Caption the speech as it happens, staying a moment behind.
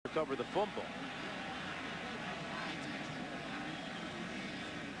Recover the fumble.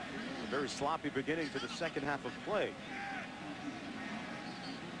 A very sloppy beginning to the second half of play.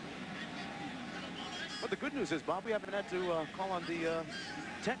 But the good news is, Bob, we haven't had to call on the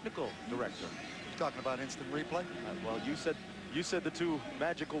technical director. You're talking about instant replay? Well, you said the two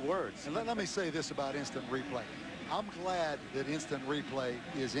magical words. And let me say this about instant replay. I'm glad that instant replay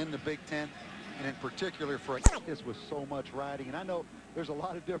is in the Big Ten, and in particular for this with so much riding. And I know there's a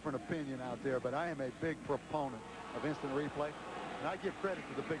lot of different opinion out there, but I am a big proponent of instant replay. And I give credit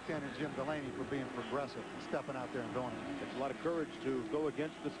to the Big Ten and Jim Delaney for being progressive, stepping out there and doing it. It's a lot of courage to go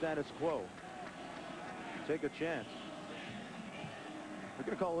against the status quo. Take a chance. We're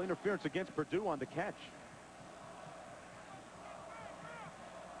going to call interference against Purdue on the catch.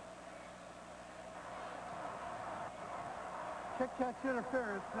 Kick-catch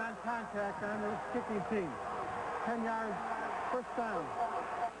interference, non-contact on the kicking team. 10 yards, first down.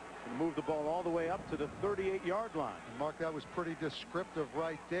 And move the ball all the way up to the 38-yard line. And Mark, that was pretty descriptive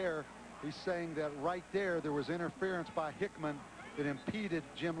right there. He's saying that right there was interference by Hickman that impeded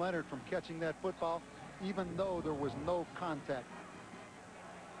Jim Leonard from catching that football, even though there was no contact.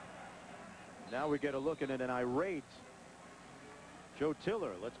 Now we get a look at an irate Joe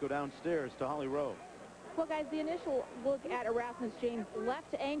Tiller. Let's go downstairs to Holly Rowe. Well, guys, the initial look at Erasmus James'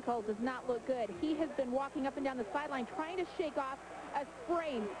 left ankle does not look good. He has been walking up and down the sideline trying to shake off a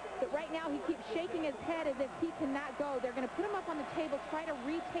sprain, but right now he keeps shaking his head as if he cannot go. They're going to put him up on the table, try to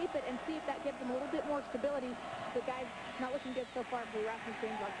retape it, and see if that gives him a little bit more stability. The guy's not looking good so far for Erasmus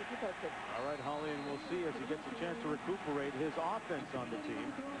James. I'll keep you posted. All right, Holly, and we'll see as he gets a chance to recuperate his offense on the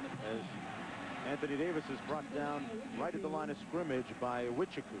team, as Anthony Davis is brought down right at the line of scrimmage by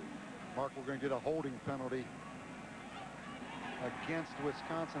Wichiku. Mark, we're going to get a holding penalty against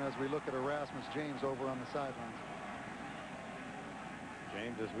Wisconsin as we look at Erasmus James over on the sidelines.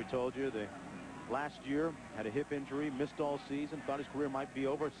 James, as we told you, last year had a hip injury, missed all season, thought his career might be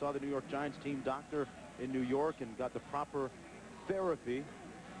over, saw the New York Giants team doctor in New York and got the proper therapy,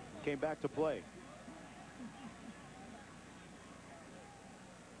 came back to play.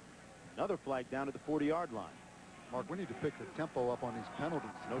 Another flag down at the 40-yard line. Mark, we need to pick the tempo up on these penalties.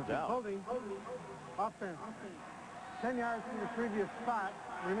 No doubt. Holding, offense. 10 yards from the previous spot,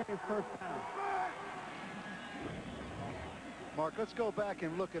 remains first down. Mark, let's go back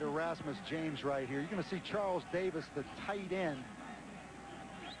and look at Erasmus James right here. You're going to see Charles Davis, the tight end,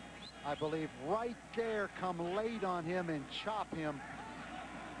 I believe, right there, come late on him and chop him.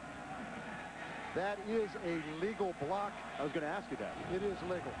 That is a legal block. I was going to ask you that. It is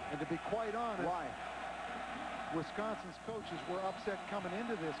legal. And to be quite honest, why? Wisconsin's coaches were upset coming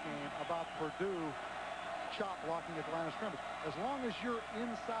into this game about Purdue chop blocking at the line of scrimmage. As long as you're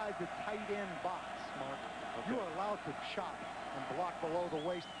inside the tight end box, Mark, you are allowed to chop and block below the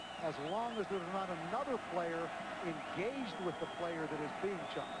waist as long as there's not another player engaged with the player that is being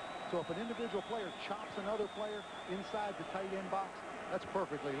chopped. So if an individual player chops another player inside the tight end box, that's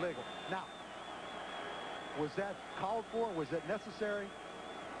perfectly legal. Now, was that called for? Was that necessary?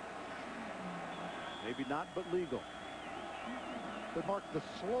 Maybe not, but legal. But Mark, the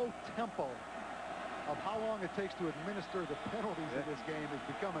slow tempo of how long it takes to administer the penalties in this game is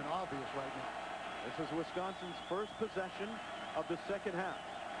becoming obvious right now. This is Wisconsin's first possession of the second half.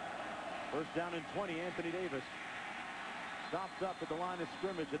 First down and 20, Anthony Davis stopped up at the line of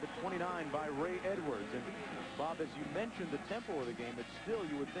scrimmage at the 29 by Ray Edwards. And Bob, as you mentioned the tempo of the game, it still,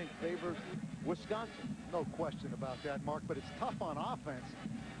 you would think, favors Wisconsin. No question about that, Mark, but it's tough on offense.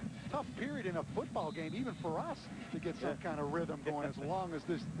 Tough period in a football game, even for us, to get some kind of rhythm going as long as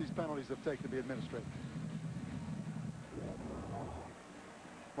these penalties have taken to be administered.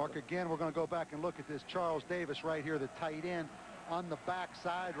 Mark, again, we're going to go back and look at this Charles Davis right here, the tight end on the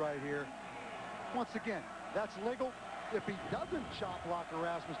backside right here. Once again, that's legal. If he doesn't chop block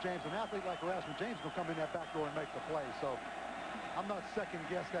Erasmus James, an athlete like Erasmus James will come in that back door and make the play. So I'm not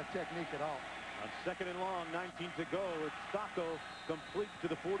second-guess that technique at all. On second and long, 19 to go. It's Stocco complete to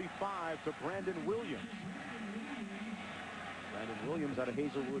the 45 to Brandon Williams. Brandon Williams out of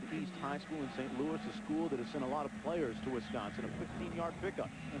Hazelwood East High School in St. Louis, a school that has sent a lot of players to Wisconsin, a 15-yard pickup.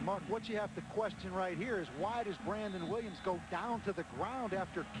 And Mark, what you have to question right here is why does Brandon Williams go down to the ground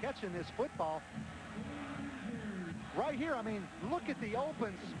after catching this football? Right here, I mean, look at the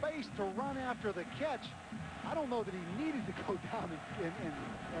open space to run after the catch. I don't know that he needed to go down and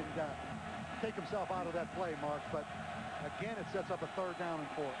take himself out of that play, Mark, but again, it sets up a third down and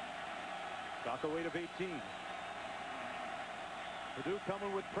 4. Stocco, weight of 18. Purdue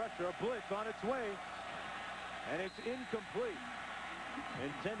coming with pressure, a blitz on its way, and it's incomplete.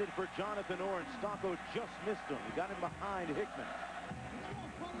 Intended for Jonathan Orr, and Stocco just missed him. He got him behind Hickman.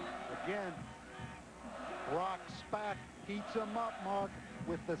 again. Brock Spack heats him up, Mark,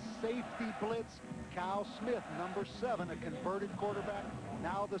 with the safety blitz. Cal Smith, number 7, a converted quarterback.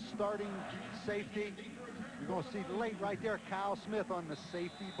 Now the starting safety. You're going to see late right there, Cal Smith on the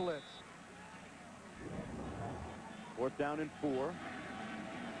safety blitz. 4th down and 4.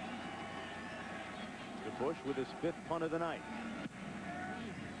 Bush with his 5th punt of the night.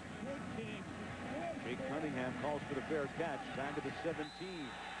 Jake Cunningham calls for the fair catch back at the 17.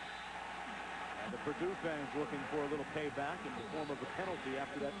 And the Purdue fans looking for a little payback in the form of a penalty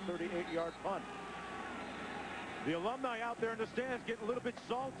after that 38-yard punt. The alumni out there in the stands getting a little bit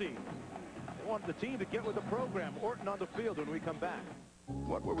salty. They want the team to get with the program. Orton on the field when we come back.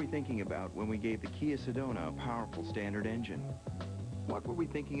 What were we thinking about when we gave the Kia Sedona a powerful standard engine? What were we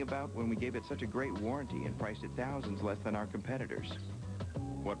thinking about when we gave it such a great warranty and priced it thousands less than our competitors?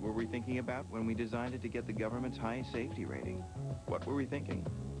 What were we thinking about when we designed it to get the government's highest safety rating? What were we thinking?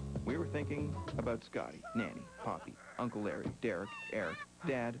 We were thinking about Scotty, Nanny, Poppy, Uncle Larry, Derek, Eric,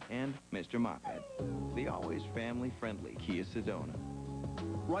 Dad, and Mr. Mophead. The always family-friendly Kia Sedona.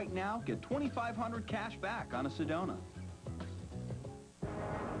 Right now, get $2,500 cash back on a Sedona.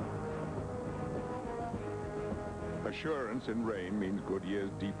 Assurance in rain means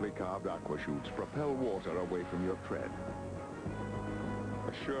Goodyear's deeply carved aqua chutes propel water away from your tread.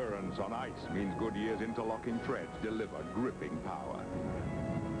 Assurance on ice means Goodyear's interlocking treads deliver gripping power.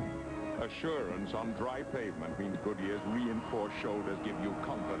 Assurance on dry pavement means Goodyear's reinforced shoulders give you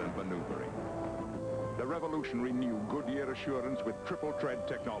confident maneuvering. The revolutionary new Goodyear Assurance with triple tread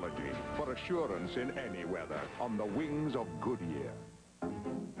technology for assurance in any weather on the wings of Goodyear.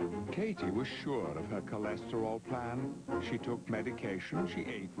 Katie was sure of her cholesterol plan. She took medication, she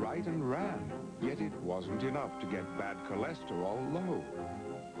ate right and ran. Yet it wasn't enough to get bad cholesterol low.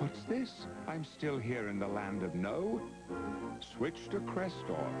 What's this? I'm still here in the land of no. Switch to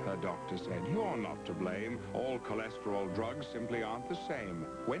Crestor, her doctor said. You're not to blame. All cholesterol drugs simply aren't the same.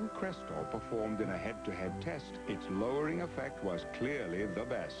 When Crestor performed in a head-to-head test, its lowering effect was clearly the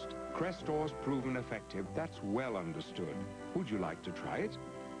best. Crestor's proven effective, that's well understood. Would you like to try it?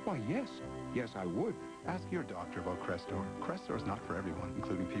 Why, yes. Yes, I would. Ask your doctor about Crestor. Crestor is not for everyone,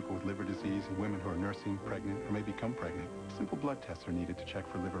 including people with liver disease and women who are nursing, pregnant, or may become pregnant. Simple blood tests are needed to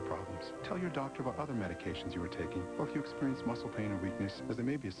check for liver problems. Tell your doctor about other medications you are taking, or if you experience muscle pain or weakness, as they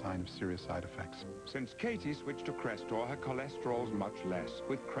may be a sign of serious side effects. Since Katie switched to Crestor, her cholesterol's much less.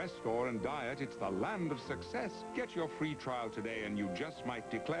 With Crestor and diet, it's the land of success. Get your free trial today and you just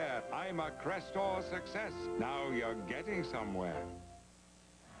might declare, I'm a Crestor success. Now you're getting somewhere.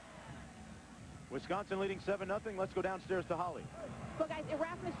 Wisconsin leading 7-0. Let's go downstairs to Holly. Well, guys,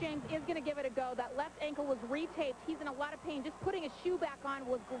 Erasmus James is going to give it a go. That left ankle was retaped. He's in a lot of pain. Just putting his shoe back on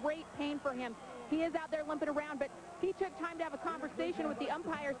was great pain for him. He is out there limping around, but he took time to have a conversation with the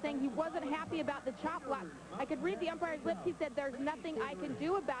umpire saying he wasn't happy about the chop block. I could read the umpire's lips. He said, there's nothing I can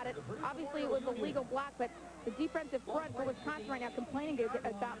do about it. Obviously, it was a legal block, but the defensive front for Wisconsin right now complaining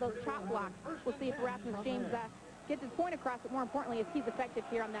about those chop blocks. We'll see if Erasmus James gets his point across, but more importantly, if he's effective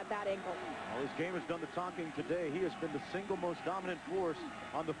here on that bad ankle. Well, his game has done the talking today. He has been the single most dominant force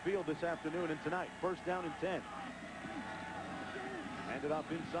on the field this afternoon and tonight. 1st down and 10. Handed off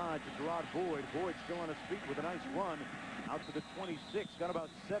inside to Gerard Boyd. Boyd still on his feet with a nice run out to the 26. Got about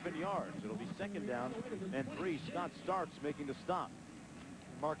 7 yards. It'll be 2nd down and 3. Scott Starks making the stop.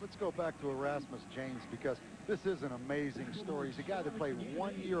 Mark, let's go back to Erasmus James, because this is an amazing story. He's a guy that played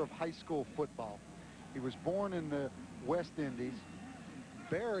 1 year of high school football. He was born in the West Indies.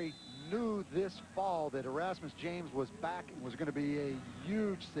 Barry knew this fall that Erasmus James was back and was going to be a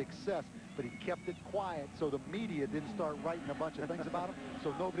huge success, but he kept it quiet so the media didn't start writing a bunch of things about him,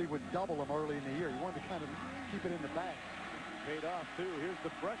 so nobody would double him early in the year. He wanted to kind of keep it in the bag. Paid off, too. Here's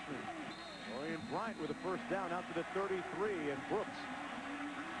the freshman, Orion Bryant, with a 1st down out to the 33, and Brooks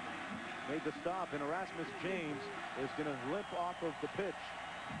made the stop, and Erasmus James is going to limp off of the pitch.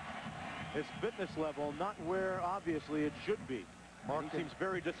 His fitness level not where obviously it should be. Mark, he seems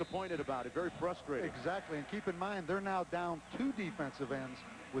very disappointed about it, very frustrated. Exactly, and keep in mind they're now down 2 defensive ends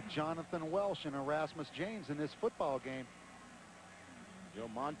with Jonathan Welsh and Erasmus James in this football game. Joe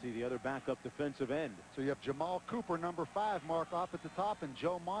Monty, the other backup defensive end. So you have Jamal Cooper, number 5, Mark, off at the top, and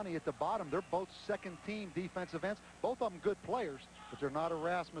Joe Monty at the bottom. They're both 2nd-team defensive ends. Both of them good players, but they're not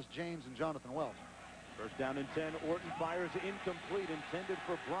Erasmus James and Jonathan Welsh. 1st down and 10. Orton fires incomplete, intended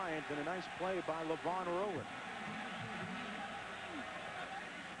for Bryant, and a nice play by LeVon Rowland.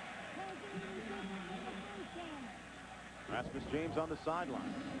 Erasmus James on the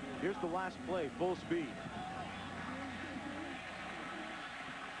sideline. Here's the last play, full speed.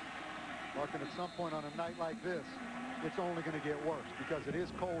 Mark, and at some point on a night like this, it's only going to get worse because it is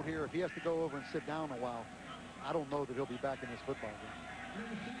cold here. If he has to go over and sit down a while, I don't know that he'll be back in this football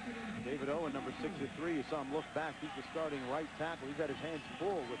game. David Owen, number 63, you saw him look back. He's the starting right tackle. He's had his hands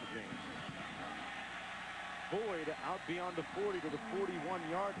full with the game. Boyd out beyond the 40 to the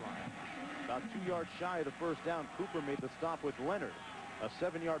 41-yard line. About 2 yards shy of the first down. Cooper made the stop with Leonard. A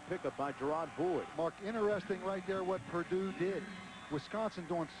 7-yard pickup by Gerard Boyd. Mark, interesting right there what Purdue did. Wisconsin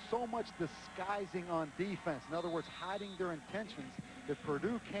doing so much disguising on defense. In other words, hiding their intentions, that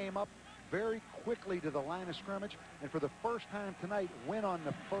Purdue came up very quickly to the line of scrimmage, and for the first time tonight, went on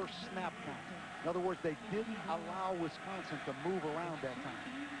the first snap count. In other words, they didn't allow Wisconsin to move around that time.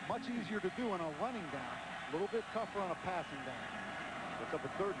 Much easier to do on a running down, a little bit tougher on a passing down. It's up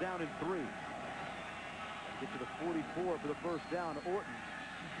a 3rd down and 3. Get to the 44 for the first down. Orton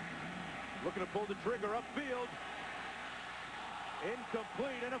looking to pull the trigger upfield.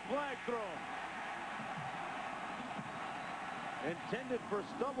 Incomplete, and a flag thrown. Intended for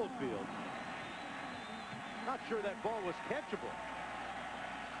Stubblefield. Not sure that ball was catchable.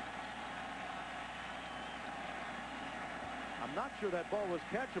 I'm not sure that ball was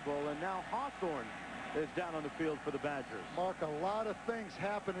catchable, and now Hawthorne is down on the field for the Badgers. Mark, a lot of things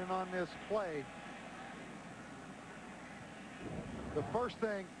happening on this play. The first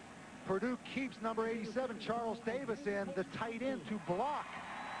thing, Purdue keeps number 87, Charles Davis, in, the tight end, to block.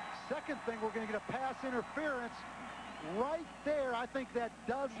 Second thing, we're going to get a pass interference right there. I think that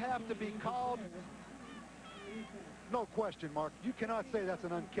does have to be called. No question, Mark. You cannot say that's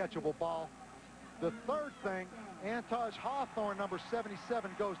an uncatchable ball. The third thing, Antaj Hawthorne, number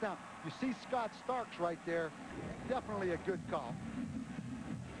 77, goes down. You see Scott Starks right there. Definitely a good call.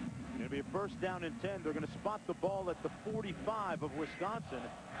 It'll be a 1st down and 10. They're going to spot the ball at the 45 of Wisconsin.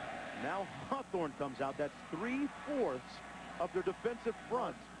 Now Hawthorne comes out. That's 3/4 of their defensive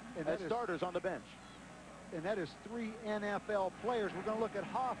front as starters on the bench. And that is 3 NFL players. We're going to look at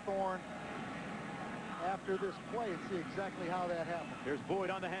Hawthorne after this play and see exactly how that happened. Here's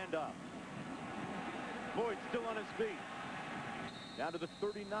Boyd on the handoff. Boyd still on his feet. Down to the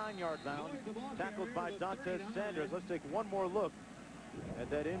 39-yard line. Tackled by Dantes Sanders. Let's take one more look at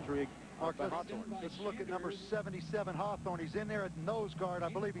that injury. Mark, let's look at number 77, Hawthorne. He's in there at nose guard. I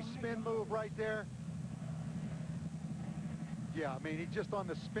believe he spin move right there. Yeah, I mean, he just on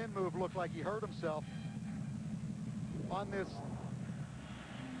the spin move looked like he hurt himself. On this,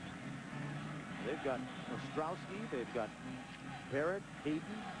 they've got Ostrowski, they've got Barrett, Hayden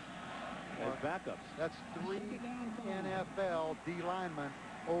as backups. That's 3 NFL D linemen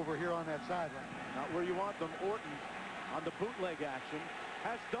over here on that sideline. Not where you want them. Orton on the bootleg action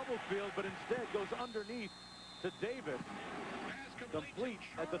has Stubblefield, but instead goes underneath to Davis. Complete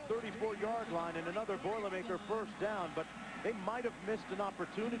at the 34-yard line, and another Boilermaker 1st down, but they might have missed an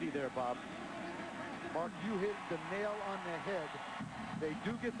opportunity there, Bob. Mark, you hit the nail on the head. They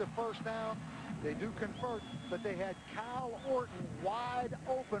do get the 1st down. They do convert, but they had Kyle Orton wide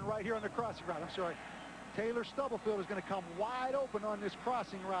open right here on the crossing route. I'm sorry. Taylor Stubblefield is going to come wide open on this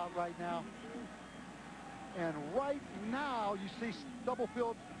crossing route right now. And right now, you see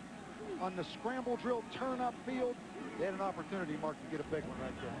Stubblefield on the scramble drill turn up field. They had an opportunity, Mark, to get a big one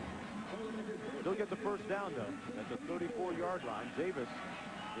right there. They'll get the 1st down, though, at the 34-yard line. Davis,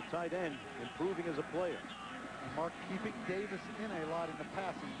 the tight end, improving as a player. And Mark, keeping Davis in a lot in the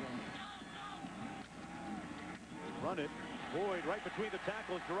passing game. They run it. Boyd right between the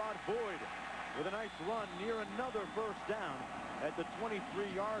tackles. Gerard Boyd with a nice run near another 1st down at the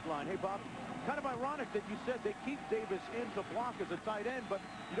 23-yard line. Hey, Bob, kind of ironic that you said they keep Davis in to block as a tight end, but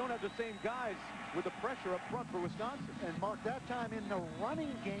you don't have the same guys with the pressure up front for Wisconsin. And Mark, that time in the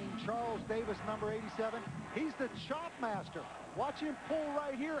running game, Charles Davis, number 87, he's the chop master. Watch him pull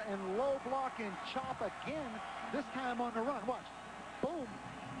right here and low block and chop again, this time on the run. Watch. Boom.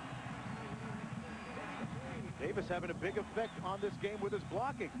 Davis having a big effect on this game with his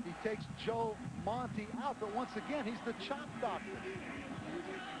blocking. He takes Joe Monty out, but once again, he's the chop doctor.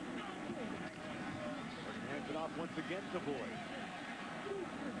 Hands it off once again to Boyd.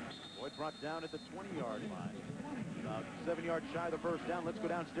 Boyd brought down at the 20-yard line. About 7 yards shy of the 1st down. Let's go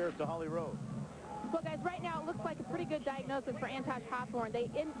downstairs to Holly Rowe. Well, guys, right now it looks like a pretty good diagnosis for Antaj Hawthorne.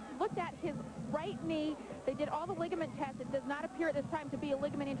 They looked at his right knee. They did all the ligament tests. It does not appear at this time to be a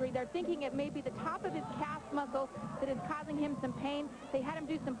ligament injury. They're thinking it may be the top of his calf muscle that is causing him some pain. They had him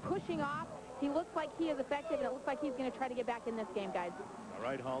do some pushing off. He looks like he is effective, and it looks like he's going to try to get back in this game, guys. All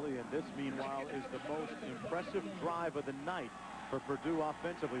right, Holly, and this, meanwhile, is the most impressive drive of the night for Purdue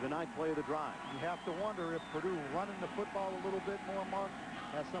offensively, the 9th play of the drive. You have to wonder if Purdue running the football a little bit more, Mark,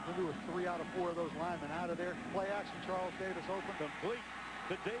 has something to do with 3 out of 4 of those linemen out of there. Play action, Charles Davis open. Complete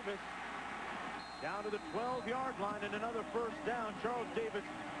to Davis. Down to the 12-yard line and another first down. Charles Davis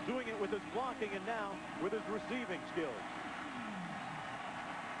doing it with his blocking and now with his receiving skills.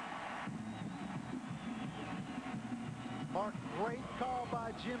 Mark, great call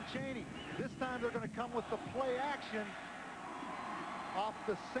by Jim Chaney. This time they're going to come with the play action off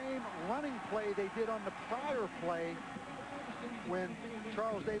the same running play they did on the prior play when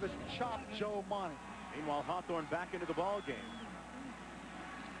Charles Davis chopped Joe Monty. Meanwhile, Hawthorne back into the ball game.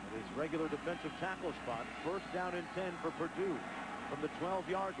 At his regular defensive tackle spot. First down and 10 for Purdue from the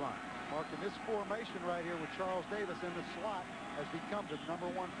 12-yard line. Mark, in this formation right here with Charles Davis in the slot has become the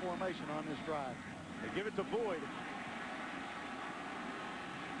 #1 formation on this drive. They give it to Boyd.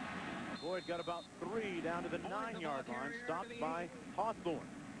 Boyd got about 3 down to the 9-yard line, stopped by Hawthorne.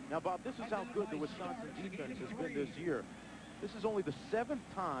 Now, Bob, this is how good the Wisconsin defense has been this year. This is only the 7th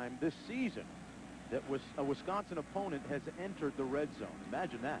time this season that a Wisconsin opponent has entered the red zone.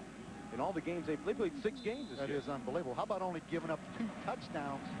 Imagine that. In all the games, they've played 6 games this year. That is unbelievable. How about only giving up 2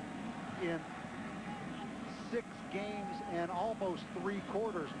 touchdowns in 6 games and almost 3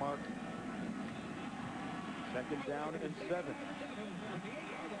 quarters, Mark? Second down and 7.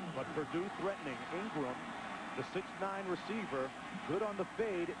 But Purdue threatening. Ingram, the 6'9 receiver, good on the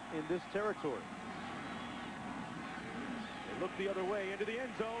fade in this territory. They look the other way into the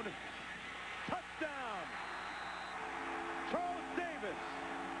end zone. Touchdown! Charles Davis.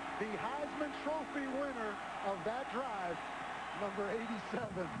 The Heisman Trophy winner of that drive, number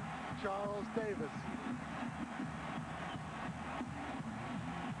 87, Charles Davis.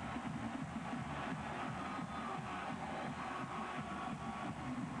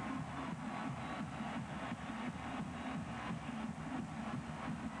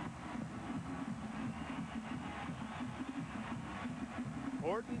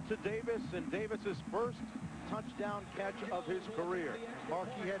 Orton to Davis, and Davis's first touchdown catch of his career. Mark,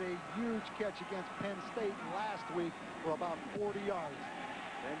 he had a huge catch against Penn State last week for about 40 yards.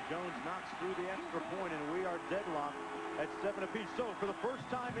 Ben Jones knocks through the extra point, and we are deadlocked at 7 apiece. So for the first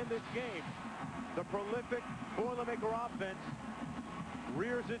time in this game, the prolific Boilermaker offense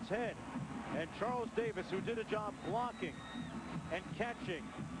rears its head. And Charles Davis, who did a job blocking and catching,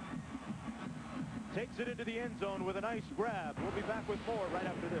 takes it into the end zone with a nice grab. We'll be back with more right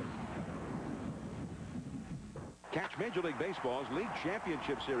after this. Catch Major League Baseball's League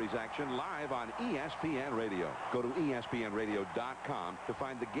Championship Series action live on ESPN Radio. Go to ESPNradio.com to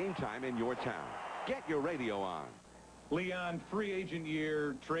find the game time in your town. Get your radio on. Leon, free agent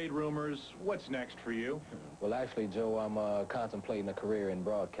year, trade rumors, what's next for you? Well, actually, Joe, I'm contemplating a career in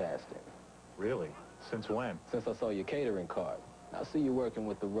broadcasting. Really? Since when? Since I saw your catering card. I see you working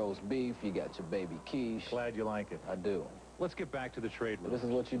with the roast beef, you got your baby quiche. Glad you like it. I do. Let's get back to the trade rumors. So this is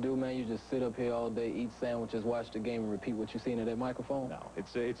what you do, man? You just sit up here all day, eat sandwiches, watch the game, and repeat what you see into that microphone? No,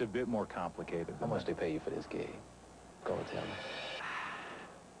 it's a bit more complicated. How much they pay you for this gig? Go and tell me.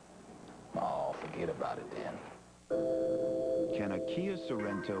 Oh, forget about it then. Can a Kia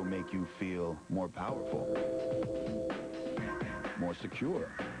Sorento make you feel more powerful, more secure,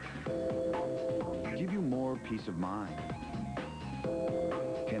 give you more peace of mind?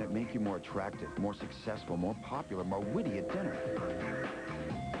 Can it make you more attractive, more successful, more popular, more witty at dinner?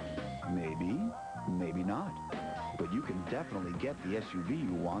 Maybe, maybe not. But you can definitely get the SUV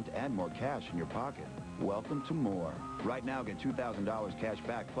you want and more cash in your pocket. Welcome to more. Right now, get $2,000 cash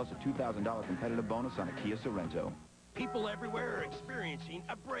back plus a $2,000 competitive bonus on a Kia Sorento. People everywhere are experiencing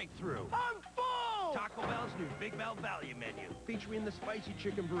a breakthrough. I'm full! Taco Bell's new Big Bell Value Menu, featuring the spicy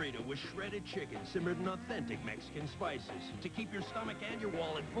chicken burrito with shredded chicken simmered in authentic Mexican spices. To keep your stomach and your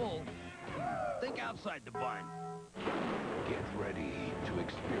wallet full, think outside the bun. Get ready to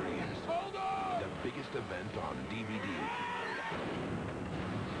experience the biggest event on DVD.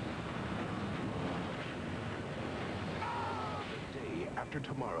 The day after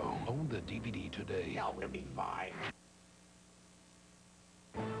tomorrow. Own the DVD today. No, we'll be fine.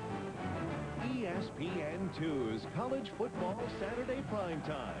 ESPN2's College Football Saturday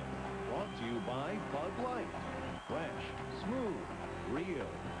Primetime. Brought to you by Bud Light. Fresh, smooth, real.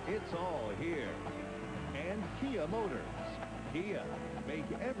 It's all here. And Kia Motors. Kia. Make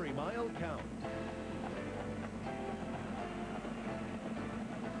every mile count.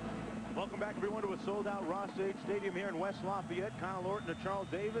 Welcome back, everyone, to a sold-out Ross-Age Stadium here in West Lafayette. Kyle Orton to Charles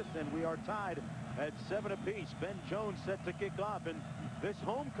Davis, and we are tied at 7 apiece. Ben Jones set to kick off, and this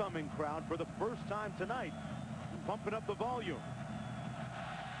homecoming crowd for the first time tonight pumping up the volume.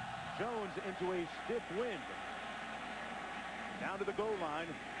 Jones into a stiff wind. Down to the goal line,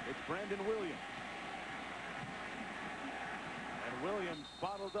 it's Brandon Williams. And Williams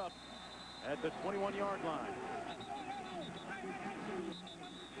bottled up at the 21-yard line.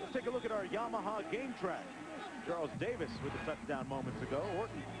 Let's take a look at our Yamaha game track. Charles Davis with the touchdown moments ago.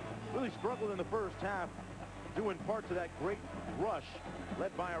 Orton really struggled in the first half, due in part to that great rush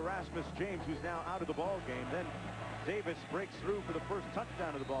led by Erasmus James, who's now out of the ball game. Then Davis breaks through for the first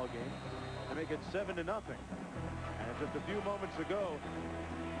touchdown of the ball game to make it 7-0. And just a few moments ago,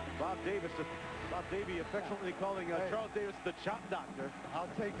 Bob Davie affectionately calling Charles Davis the chop doctor. I'll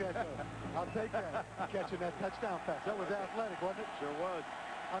take that. I'll take that. Catching that touchdown pass. That was athletic, wasn't it? Sure was.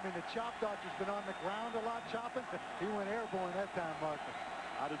 I mean, the chop doctor's been on the ground a lot chopping. He went airborne that time, Mark.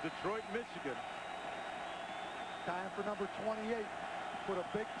 Out of Detroit, Michigan. Time for number 28. Put a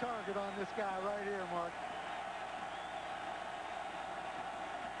big target on this guy right here, Mark.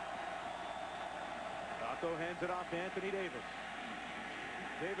 Stocco hands it off to Anthony Davis.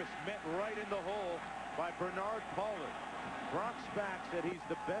 Davis met right in the hole by Bernard Pollard. Brock Spack said he's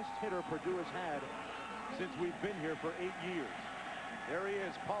the best hitter Purdue has had since we've been here for 8 years. There he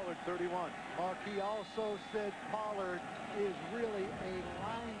is, Pollard, 31. Mark, he also said Pollard is really a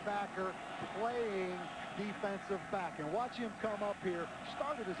linebacker playing defensive back. And watch him come up here.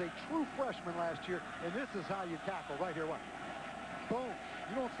 Started as a true freshman last year, and this is how you tackle right here. What? Boom.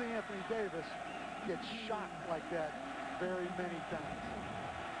 You don't see Anthony Davis get shocked like that very many times.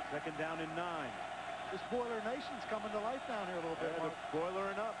 Second down and 9. This Boiler Nation's coming to life down here a little bit, Mark.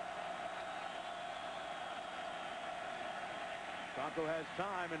 Boilering up. Stocco has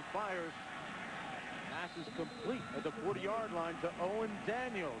time and fires. Pass is complete at the 40-yard line to Owen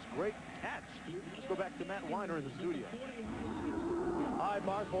Daniels. Great catch. Let's go back to Matt Weiner in the studio. Hi,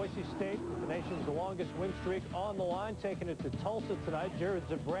 Mark. Boise State, the nation's longest win streak on the line, taking it to Tulsa tonight. Jared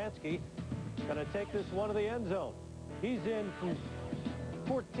Zabransky going to take this one to the end zone. He's in from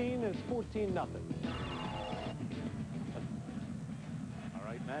 14, and it's 14-0. All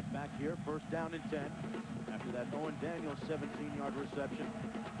right, Matt, back here. First down and 10. After that Owen Daniels 17-yard reception.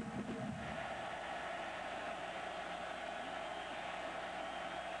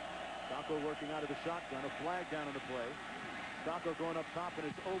 Stocco working out of the shotgun. A flag down on the play. Stocco going up top, and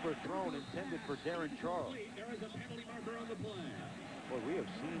it's overthrown, intended for Darren Charles. Boy, we have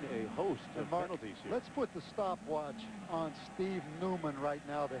seen a host of penalties here. Let's put the stopwatch on Steve Newman right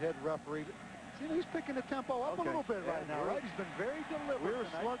now, the head referee. See, he's picking the tempo up a little bit right now, right? He's been very deliberate. We were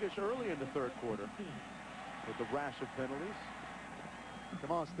tonight. sluggish early in the third quarter with the rash of penalties.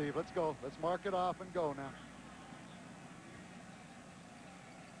 Come on, Steve, let's go. Let's mark it off and go now.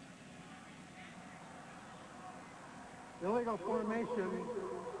 Illegal formation.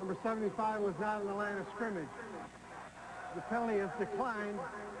 Number 75 was not in the line of scrimmage. The penalty is declined.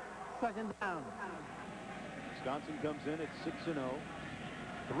 Second down. Wisconsin comes in at 6-0.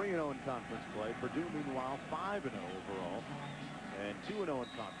 3-0 in conference play. Purdue, meanwhile, 5-0 overall. And 2-0 in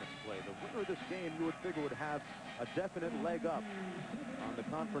conference play. The winner of this game, you would figure, would have a definite leg up on the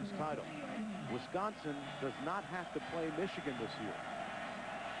conference title. Wisconsin does not have to play Michigan this year.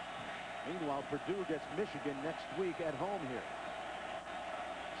 Meanwhile, Purdue gets Michigan next week at home here.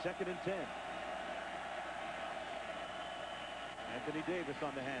 Second and 10. Anthony Davis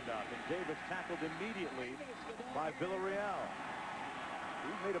on the handoff, and Davis tackled immediately by Villarreal.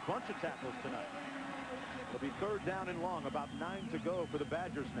 He's made a bunch of tackles tonight. It'll be third down and long, about 9 to go for the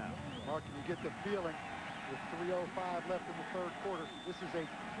Badgers now. Mark, you get the feeling with 3:05 left in the third quarter, this is a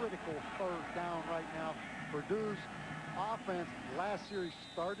critical third down right now. Purdue's offense last series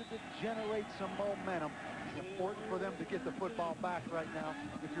started to generate some momentum. It's important for them to get the football back right now.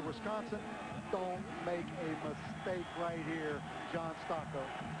 If you're Wisconsin, don't make a mistake right here, John Stocco.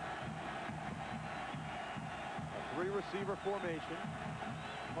 A 3-receiver formation.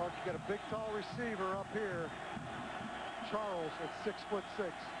 Mark, you got a big, tall receiver up here. Charles at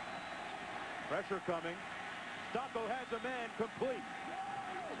 6'6". Pressure coming. Stocco has a man, complete.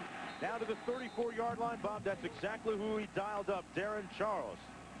 Down to the 34-yard line, Bob. That's exactly who he dialed up, Darren Charles.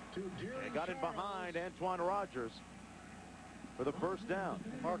 They got in behind Antoine Rogers for the first down.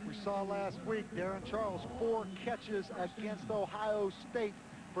 Mark, we saw last week Darren Charles 4 catches against Ohio State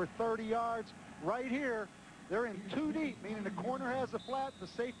for 30 yards. Right here, they're in 2 deep, meaning the corner has the flat, the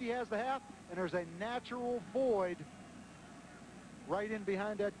safety has the half, and there's a natural void right in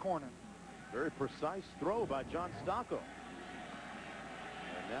behind that corner. Very precise throw by John Stocco.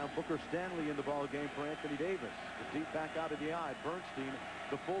 And now Booker Stanley in the ball game for Anthony Davis. The deep back out of the eye. Bernstein,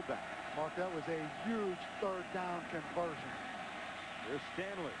 the fullback. Mark, that was a huge third down conversion. There's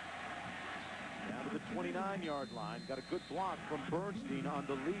Stanley. Down to the 29-yard line. Got a good block from Bernstein on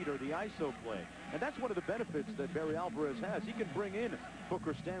the lead or the ISO play. And that's one of the benefits that Barry Alvarez has. He can bring in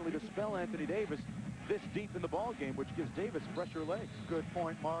Booker Stanley to spell Anthony Davis this deep in the ball game, which gives Davis fresher legs. Good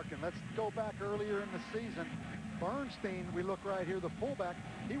point, Mark. And let's go back earlier in the season. Bernstein, we look right here, the fullback,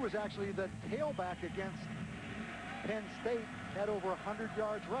 he was actually the tailback against Penn State, had over 100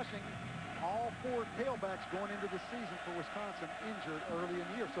 yards rushing. All 4 tailbacks going into the season for Wisconsin injured early in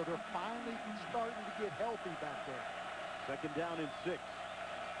the year, so they're finally starting to get healthy back there. Second down and 6.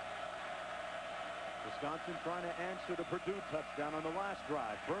 Wisconsin trying to answer the Purdue touchdown on the last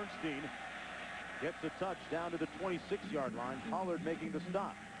drive. Bernstein gets a touch down to the 26-yard line. Pollard making the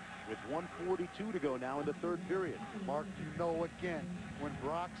stop with 1:42 to go now in the third period. Mark, you know again, when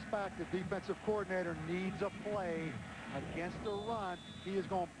Brock Spack, the defensive coordinator, needs a play against a run, he is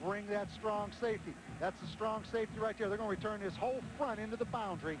going to bring that strong safety. That's the strong safety right there. They're going to return this whole front into the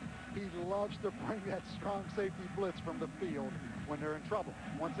boundary. He loves to bring that strong safety blitz from the field when they're in trouble.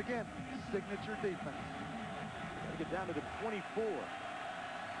 Once again, signature defense. Got to get down to the 24.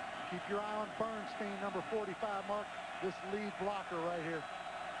 Keep your eye on Bernstein, number 45, Mark. This lead blocker right here.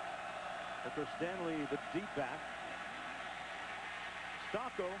 Hooker Stanley, the deep back.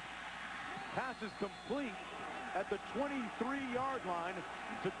 Stocco passes complete at the 23-yard line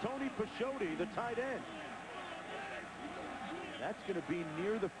to Tony Pisciotti, the tight end. That's going to be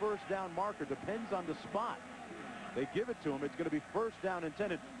near the first down marker. Depends on the spot. They give it to him. It's going to be first down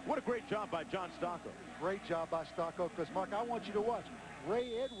intended. What a great job by John Stocco. Great job by Stocco, because, Mark, I want you to watch.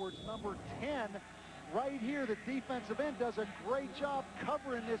 Ray Edwards, number 10, right here, the defensive end, does a great job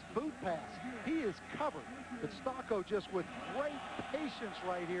covering this boot pass. He is covered, but Stocco just with great patience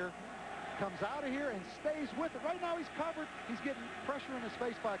right here comes out of here and stays with it. Right now he's covered. He's getting pressure in his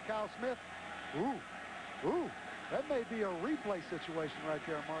face by Kyle Smith. Ooh, that may be a replay situation right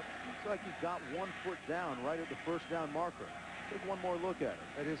there, Mark. Looks like he got 1 foot down right at the first down marker. Take one more look at it.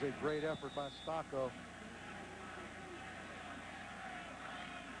 That is a great effort by Stocco.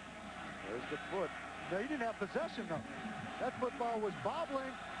 There's the foot. No, he didn't have possession, though. That football was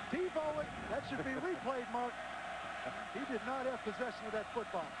bobbling. TiVo it. That should be replayed, Mark. He did not have possession of that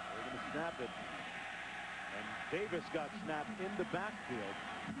football. They're going to snap it. And Davis got snapped in the backfield.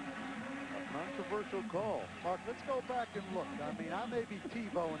 A controversial call. Mark, let's go back and look. I mean, I may be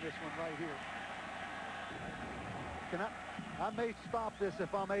TiVo in this one right here. I may stop this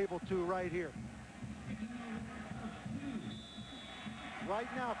if I'm able to right here. Right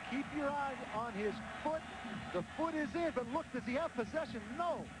now, keep your eye on his foot. The foot is in, but look, does he have possession?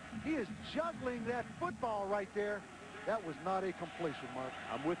 No. He is juggling that football right there. That was not a completion, Mark.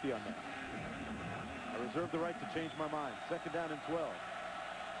 I'm with you on that. I reserve the right to change my mind. Second down and 12.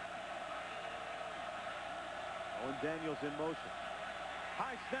 Owen Daniels in motion.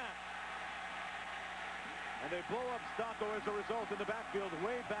 High snap. And they blow up Stocco as a result in the backfield,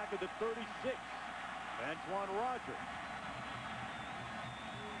 way back at the 36. Antoine Rogers.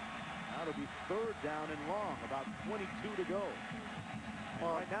 That'll be third down and long, about 22 to go. And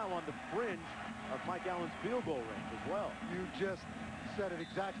right now on the fringe of Mike Allen's field goal range as well. You just said it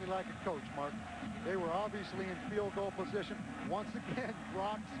exactly like a coach, Mark. They were obviously in field goal position. Once again,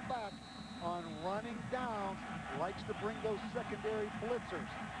 Brock Spack on running downs likes to bring those secondary blitzers.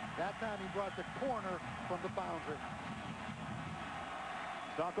 That time he brought the corner from the boundary.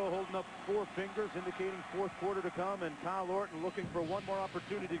 Stocco holding up 4 fingers, indicating fourth quarter to come, and Kyle Orton looking for one more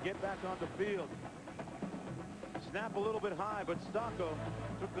opportunity to get back on the field. Snap a little bit high, but Stocco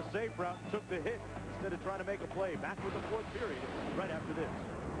took the safe route and took the hit instead of trying to make a play. Back with the fourth period right after this.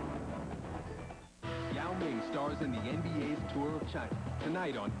 Yao Ming stars in the NBA's Tour of China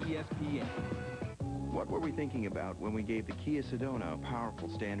tonight on ESPN. What were we thinking about when we gave the Kia Sedona a powerful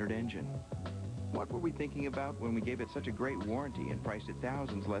standard engine? What were we thinking about when we gave it such a great warranty and priced it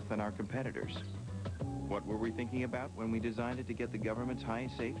thousands less than our competitors? What were we thinking about when we designed it to get the government's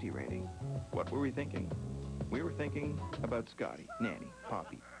highest safety rating? What were we thinking? We were thinking about Scotty, Nanny,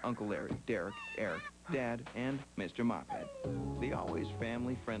 Poppy, Uncle Larry, Derek, Eric, Dad, and Mr. Mophead. The always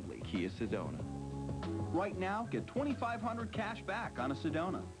family-friendly Kia Sedona. Right now, get $2,500 cash back on a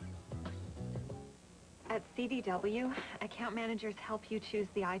Sedona. At CDW, account managers help you choose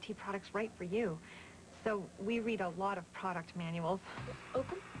the IT products right for you. So we read a lot of product manuals.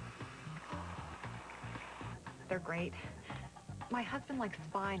 Open. They're great. My husband likes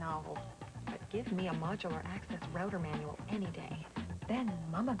spy novels, but give me a modular access router manual any day. Then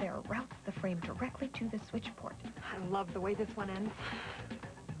Mama Bear routes the frame directly to the switch port. I love the way this one ends.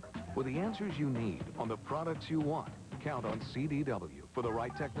 For the answers you need on the products you want, count on CDW for the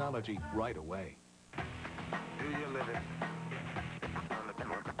right technology right away. Do you live it on the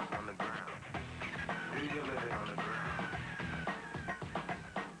ground? Do you live it on the ground?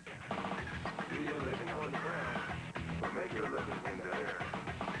 Do you live it on the ground? Or make your living in the air?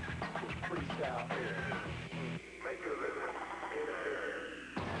 Freestyle air. Make your living in the air.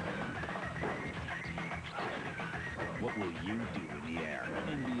 will you do in the air?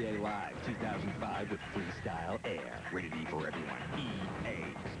 NBA Live 2005 with Freestyle Air. Rated E for everyone. EA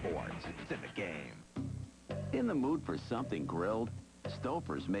Sports. It's in the game. In the mood for something grilled?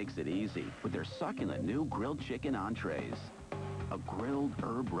 Stouffer's makes it easy with their succulent new grilled chicken entrees. A grilled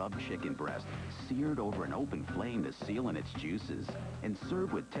herb rub chicken breast seared over an open flame to seal in its juices and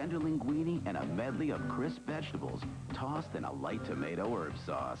served with tender linguine and a medley of crisp vegetables tossed in a light tomato herb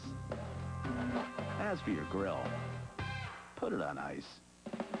sauce. As for your grill, put it on ice.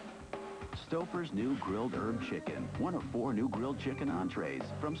 Stouffer's new grilled herb chicken, one of 4 new grilled chicken entrees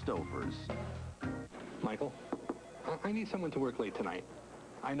from Stouffer's. Michael, I need someone to work late tonight.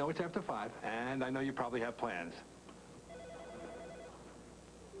 I know it's after 5, and I know you probably have plans.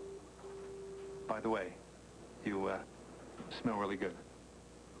 By the way, you smell really good.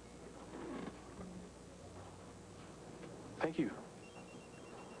 Thank you.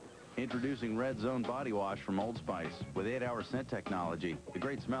 Introducing Red Zone Body Wash from Old Spice. With 8-hour scent technology, the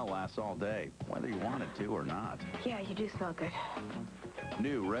great smell lasts all day, whether you want it to or not. Yeah, you do smell good.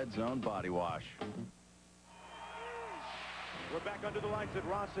 New Red Zone Body Wash. We're back under the lights at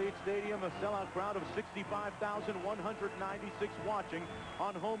Ross-Ade Stadium, a sellout crowd of 65,196 watching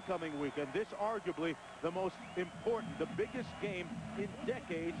on homecoming weekend. This arguably the most important, the biggest game in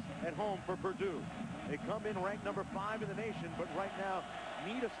decades at home for Purdue. They come in ranked number 5 in the nation, but right now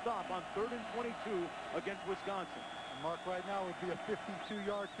need a stop on 3rd and 22 against Wisconsin. Mark, right now would be a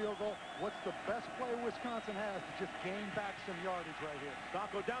 52-yard field goal. What's the best play Wisconsin has to just gain back some yardage right here?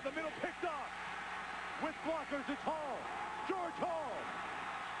 Stocco down the middle, picked off. With blockers, it's Hall. George Hall.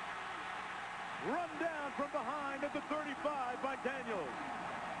 Run down from behind at the 35 by Daniels.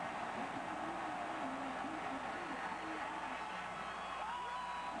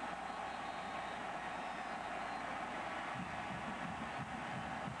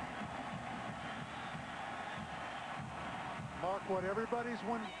 Mark, what everybody's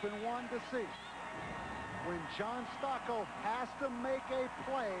been wanting to see. When John Stocco has to make a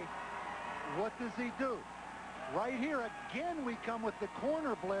play, what does he do? Right here, again, we come with the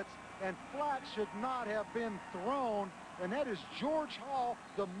corner blitz, and flat should not have been thrown. And that is George Hall,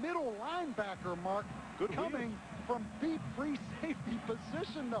 the middle linebacker, Mark, coming from deep free safety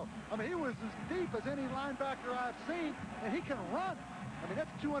position, though. I mean, he was as deep as any linebacker I've seen, and he can run. I mean,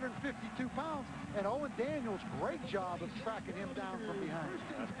 that's 252 pounds, and Owen Daniels, great job of tracking him down from behind.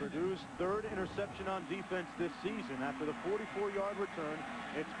 That's Purdue's 3rd interception on defense this season. After the 44-yard return,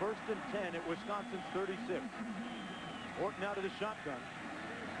 it's 1st and 10 at Wisconsin's 36. Orton out of the shotgun.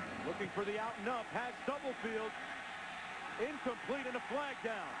 Looking for the out and up. Has Stubblefield. Incomplete and a flag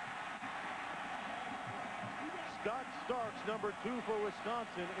down. Scott Starks, number 2 for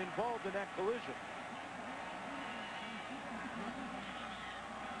Wisconsin, involved in that collision.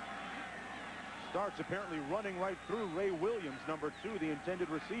 Starks apparently running right through Ray Williams, number 2, the intended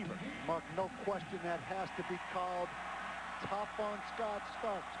receiver. Mark, no question that has to be called tough on Scott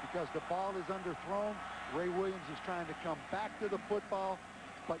Starks because the ball is underthrown. Ray Williams is trying to come back to the football,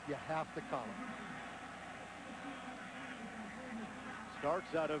 but you have to call it.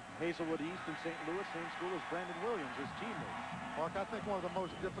 Starks out of Hazelwood East in St. Louis, same school as Brandon Williams, his teammate. Mark, I think one of the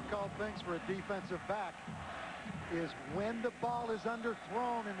most difficult things for a defensive back is when the ball is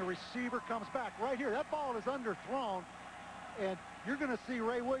underthrown and the receiver comes back. Right here, that ball is underthrown, and you're going to see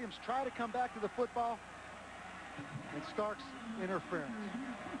Ray Williams try to come back to the football, and Starks interference.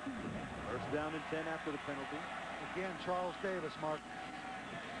 1st down and 10 after the penalty. Again, Charles Davis, Mark.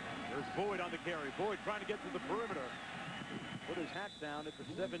 There's Boyd on the carry. Boyd trying to get to the perimeter. Put his hat down at the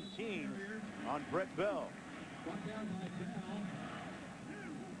 17 on Brett Bell.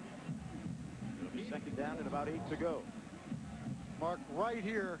 It'll be 2nd down and about 8 to go. Mark, right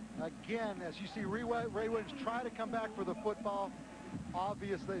here, again, as you see Ray Williams try to come back for the football,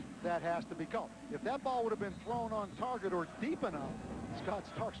 obviously that has to be called. If that ball would have been thrown on target or deep enough, Scott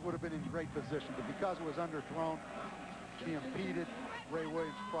Starks would have been in great position. But because it was underthrown, he impeded Ray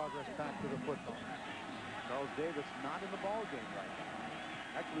Williams' progress back to the football. Charles Davis not in the ball game right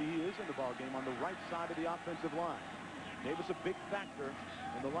now. Actually, he is in the ball game on the right side of the offensive line. Davis a big factor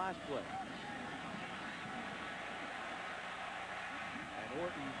in the last play. And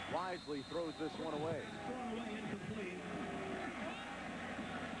Orton wisely throws this one away.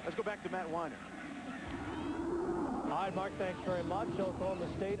 Let's go back to Matt Weiner. All right, Mark, thanks very much. Oklahoma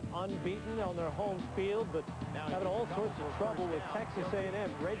State unbeaten on their home field, but having all sorts of trouble with Texas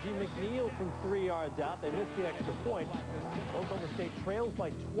A&M. Reggie McNeil from 3 yards out. They missed the extra point. Oklahoma State trails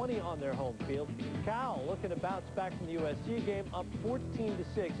by 20 on their home field. Cal looking to bounce back from the USC game, up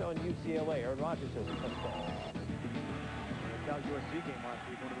 14-6 on UCLA. Aaron Rodgers has a touchdown. The Cal USC game last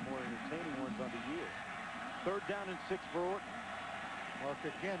week, one of the more entertaining ones on the year. 3rd down and 6 for Orton. Mark,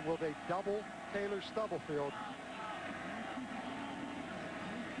 again, will they double Taylor Stubblefield?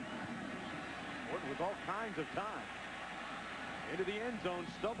 Orton with all kinds of time. Into the end zone,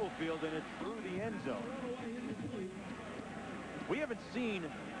 Stubblefield, and it's through the end zone. We haven't seen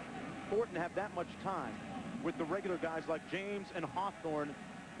Orton have that much time with the regular guys like James and Hawthorne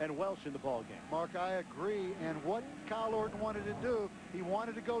and Welsh in the ball game. Mark, I agree. And what Kyle Orton wanted to do, he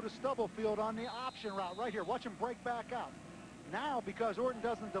wanted to go to Stubblefield on the option route right here. Watch him break back out. Now, because Orton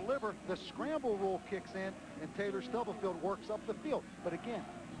doesn't deliver, the scramble rule kicks in, and Taylor Stubblefield works up the field. But again,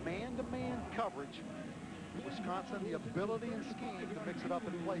 man-to-man coverage. Wisconsin, the ability and scheme to mix it up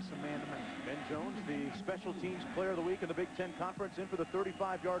and play some man-to-man. Ben Jones, the special teams player of the week in the Big Ten Conference, in for the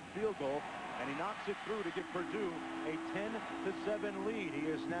 35-yard field goal, and he knocks it through to give Purdue a 10-7 lead. He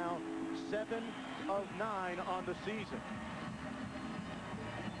is now 7 of 9 on the season.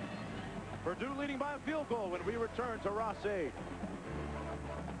 Purdue leading by a field goal when we return to Ross-Ade.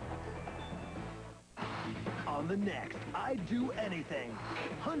 On the next, I'd do anything.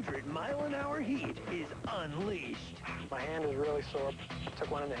 100-mile-an-hour heat is unleashed. My hand is really sore. Took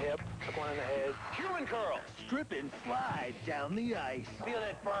one in the hip, took one in the head. Human curl. Strip and slide down the ice. Feel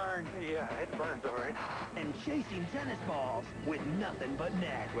that burn? Yeah, it burns all right. And chasing tennis balls with nothing but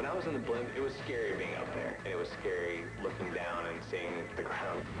net. When I was in the blimp, it was scary being up there. It was scary looking down and seeing the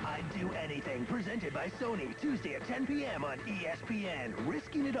ground. I'd do anything. Presented by Sony. Tuesday at 10 p.m. on ESPN.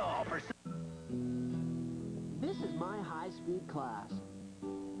 Risking it all for... This is my high-speed class.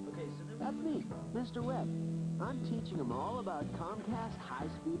 Okay, so that's me, Mr. Webb. I'm teaching them all about Comcast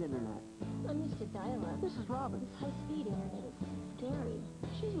high-speed internet. I'm used to dial-up. This is Robin. This high-speed internet is scary.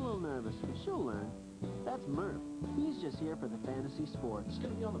 She's a little nervous, but she'll learn. That's Murph. He's just here for the fantasy sports. He's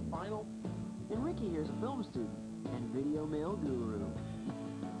gonna be on the final. And Ricky here's a film student and video mail guru.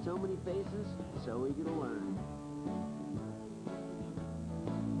 So many faces, so eager to learn.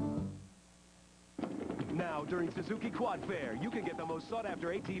 Now, during Suzuki Quad Fair, you can get the most sought-after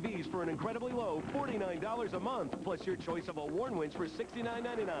ATVs for an incredibly low $49 a month, plus your choice of a Warn winch for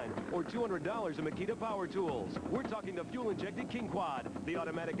 $69.99 or $200 in Makita Power Tools. We're talking the fuel-injected King Quad, the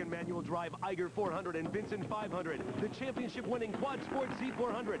automatic and manual drive Eiger 400 and Vincent 500, the championship-winning Quad Sport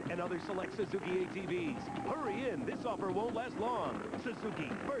Z400, and other select Suzuki ATVs. Hurry in, this offer won't last long.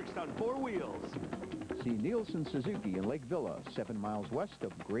 Suzuki, first on 4 wheels. See Nielsen Suzuki in Lake Villa, 7 miles west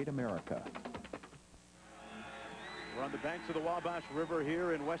of Great America. We're on the banks of the Wabash River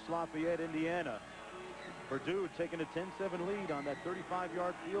here in West Lafayette, Indiana. Purdue taking a 10-7 lead on that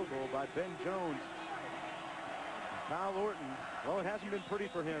 35-yard field goal by Ben Jones. Kyle Orton, well, it hasn't been pretty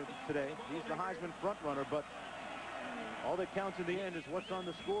for him today. He's the Heisman front-runner, but all that counts in the end is what's on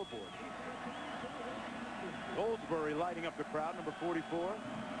the scoreboard. Goldsberry lighting up the crowd, number 44.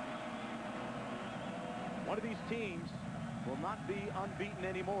 One of these teams will not be unbeaten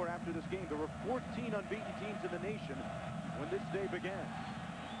anymore after this game. There were 14 unbeaten teams in the nation when this day began.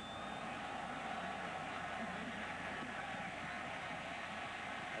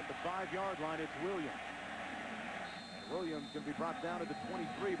 At the 5-yard line, it's Williams. And Williams can be brought down at the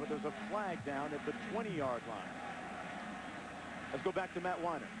 23, but there's a flag down at the 20-yard line. Let's go back to Matt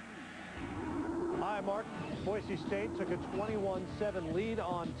Weiner. Hi, Mark. Boise State took a 21-7 lead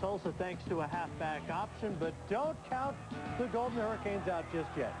on Tulsa thanks to a halfback option, but don't count the Golden Hurricanes out just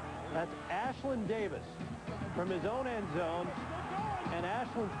yet. That's Ashlyn Davis from his own end zone, and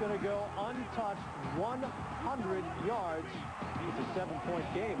Ashlyn's going to go untouched 100 yards. It's a 7-point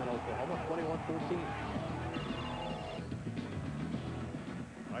game in Oklahoma, 21-14.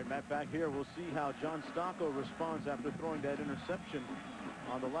 All right, Matt, back here. We'll see how John Stocco responds after throwing that interception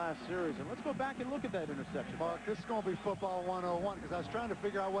on the last series. And let's go back and look at that interception. Mark, this is going to be football 101 because I was trying to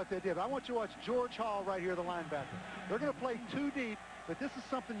figure out what they did. I want you to watch George Hall right here, the linebacker. They're going to play 2 deep, but this is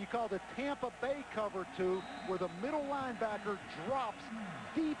something you call the Tampa Bay cover 2, where the middle linebacker drops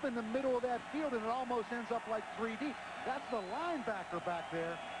deep in the middle of that field, and it almost ends up like 3 deep. That's the linebacker back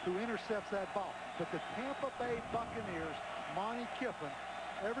there who intercepts that ball. But the Tampa Bay Buccaneers, Monty Kiffin,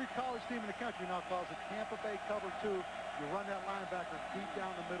 every college team in the country now calls it Tampa Bay cover 2. You run that linebacker deep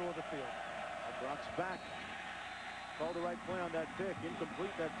down the middle of the field. Brock's back. Called the right play on that pick. Incomplete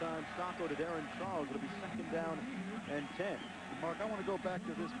that time. Stocco to Darren Charles. It'll be 2nd down and 10. Mark, I want to go back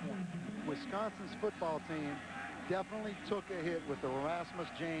to this point. Wisconsin's football team definitely took a hit with the Erasmus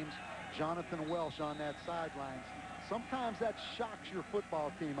James, Jonathan Welsh on that sidelines. Sometimes that shocks your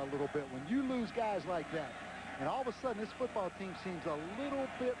football team a little bit when you lose guys like that. And all of a sudden, this football team seems a little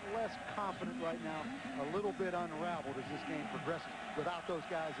bit less confident right now, a little bit unraveled as this game progresses without those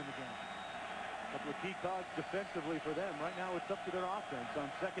guys in the game. A couple of key cogs defensively for them. Right now, it's up to their offense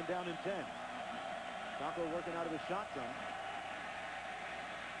on 2nd down and 10. Stocko working out of his shotgun.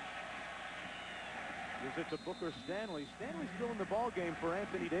 Gives it to Booker Stanley. Stanley's still in the ball game for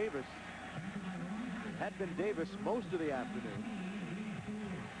Anthony Davis. Had been Davis most of the afternoon.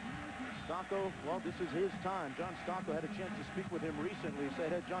 Stocko, well, this is his time. John Stocko had a chance to speak with him recently. He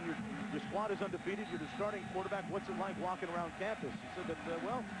said, hey, John, your squad is undefeated. You're the starting quarterback. What's it like walking around campus? He said that,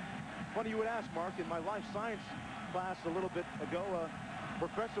 well, funny you would ask, Mark. In my life science class a little bit ago,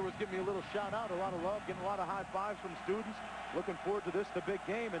 professor was giving me a little shout out, a lot of love, getting a lot of high fives from students. Looking forward to this, the big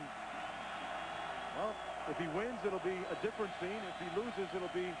game. And well, if he wins, it'll be a different scene. If he loses,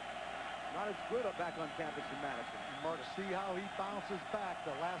 it'll be not as good up back on campus in Madison. Mark, see how he bounces back.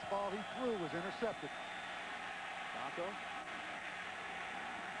 The last ball he threw was intercepted. Stocko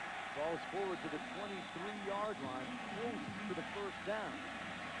falls forward to the 23-yard line, close to the first down.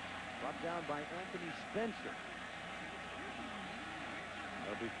 Brought down by Anthony Spencer.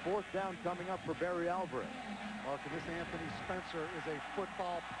 That'll be fourth down coming up for Barry Alvarez. Mark, this Anthony Spencer is a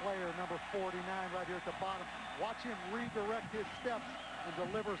football player, number 49 right here at the bottom. Watch him redirect his steps and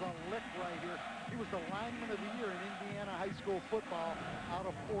delivers a lick right here. He was the lineman of the year in Indiana high school football out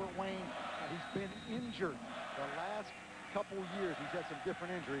of Fort Wayne. He's been injured the last couple years. He's had some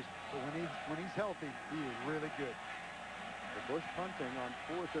different injuries, but when he's healthy, he is really good. The Bush punting on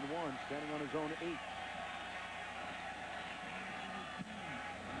 4th and 1, standing on his own 8.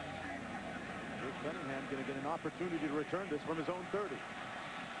 Cunningham going to get an opportunity to return this from his own 30.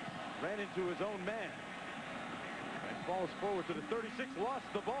 Ran into his own man. And falls forward to the 36, lost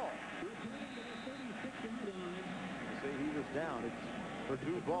the ball. They say he was down. It's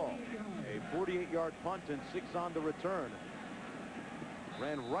Purdue ball. A 48-yard punt and 6 on the return.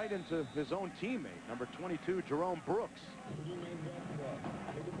 Ran right into his own teammate, number 22, Jerome Brooks.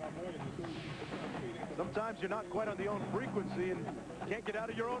 Sometimes you're not quite on the own frequency and can't get out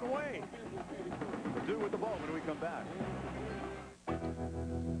of your own way. Purdue with the ball when we come back.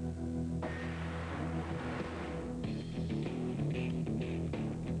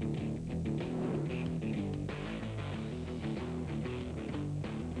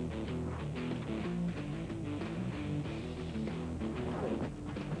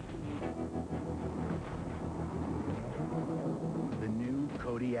 The new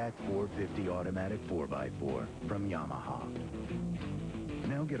Kodiak 450 automatic 4x4 from Yamaha.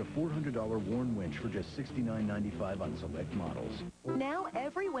 Now get a $400 worn winch for just $69.95 on select models. Now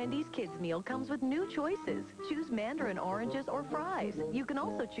every Wendy's Kids meal comes with new choices. Choose mandarin oranges or fries. You can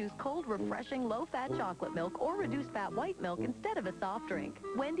also choose cold, refreshing, low-fat chocolate milk or reduced fat white milk instead of a soft drink.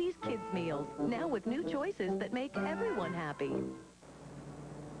 Wendy's Kids meals, now with new choices that make everyone happy.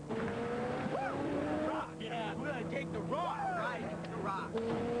 Rock, yeah, we're gonna take the rock. Right, the rock.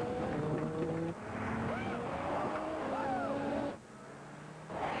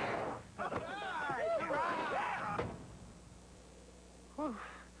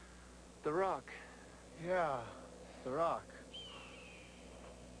 The rock. Yeah, the rock.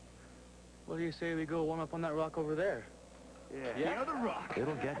 What do you say we go one up on that rock over there? Yeah, the rock.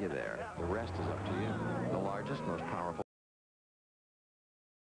 It'll get you there. The rest is up to you. The largest, most powerful.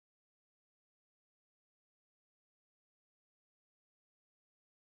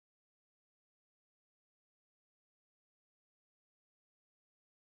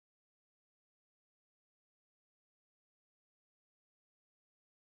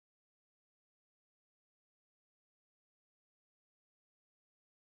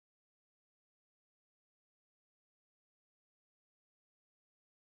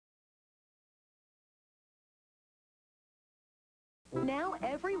 Now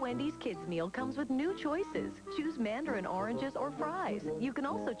every Wendy's Kids meal comes with new choices. Choose mandarin oranges or fries. You can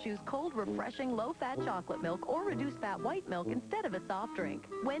also choose cold, refreshing, low-fat chocolate milk or reduced fat white milk instead of a soft drink.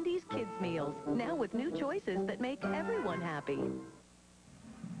 Wendy's Kids meals, now with new choices that make everyone happy.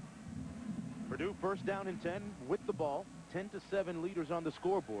 Purdue first down and 10 with the ball. 10-7 leaders on the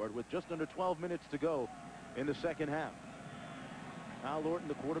scoreboard with just under 12 minutes to go in the second half. Al Lorton,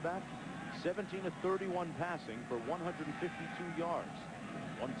 the quarterback, 17 of 31 passing for 152 yards.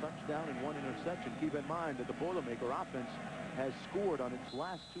 1 touchdown and 1 interception. Keep in mind that the Boilermaker offense has scored on its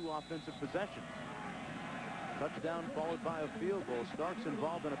last 2 offensive possessions. Touchdown followed by a field goal. Starks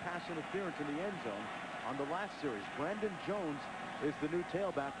involved in a pass interference in the end zone on the last series. Brandon Jones is the new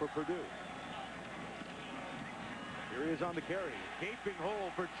tailback for Purdue. Here he is on the carry. Gaping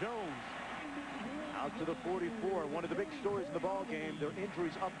hole for Jones. Out to the 44. One of the big stories in the ball game, their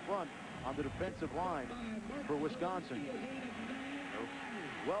injuries up front on the defensive line for Wisconsin.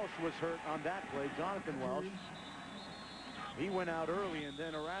 Welsh was hurt on that play. Jonathan Welsh. He went out early, and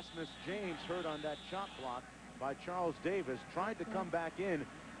then Erasmus James hurt on that chop block by Charles Davis. Tried to come back in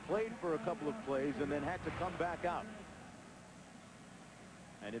played for a couple of plays and then had to come back out.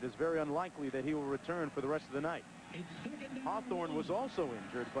 And it is very unlikely that he will return for the rest of the night. Hawthorne was also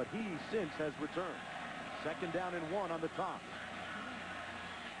injured, but he since has returned. 2nd down and 1 on the top.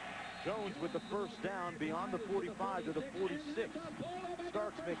 Jones with the first down beyond the 45 to the 46.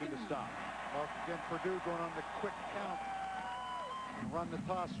 Starks making the stop. Well, again, Purdue going on the quick count. Run the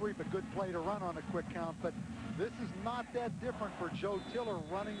toss sweep, a good play to run on a quick count, but this is not that different for Joe Tiller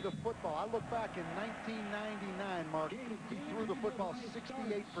running the football. I look back in 1999, Mark, he threw the football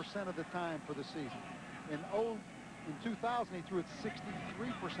 68% of the time for the season. In 2000, he threw it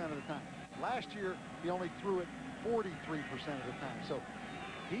 63% of the time. Last year, he only threw it 43% of the time. So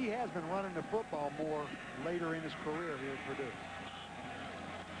he has been running the football more later in his career here at Purdue.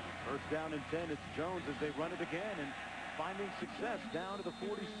 1st down and 10. It's Jones as they run it again and finding success down to the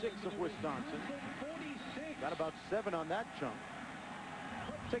 46 of Wisconsin. Got about 7 on that chunk.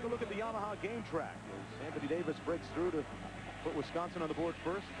 Take a look at the Yamaha game track as Anthony Davis breaks through to put Wisconsin on the board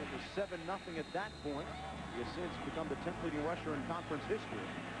first. It was 7-0 at that point. He has since become the 10th leading rusher in conference history.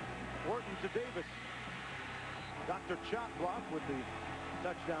 Orton to Davis. Dr. Chop block with the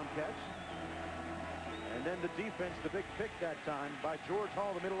touchdown catch. And then the defense, the big pick that time by George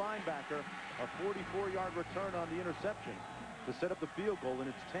Hall, the middle linebacker. A 44-yard return on the interception to set up the field goal, and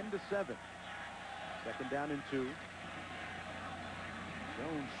it's 10-7. 2nd down and 2.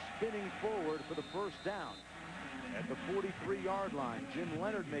 Jones spinning forward for the first down at the 43-yard line. Jim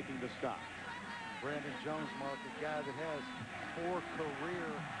Leonard making the stop. Brandon Jones, Mark, a guy that has 4 career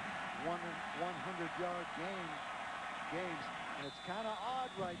 100-yard games. And it's kind of odd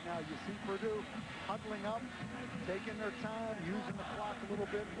right now. You see Purdue huddling up, taking their time, using the clock a little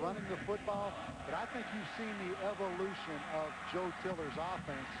bit, running the football. But I think you've seen the evolution of Joe Tiller's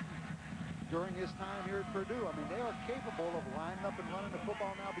offense during his time here at Purdue. I mean, they are capable of lining up and running the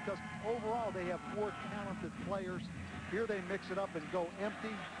football now because overall they have more talented players. Here they mix it up and go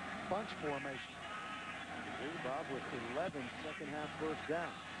empty, bunch formation. Bob with 11 second-half first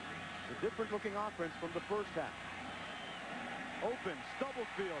down. A different-looking offense from the first half. Open,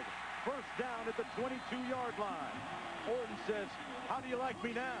 Stubblefield, first down at the 22-yard line. Orton says, how do you like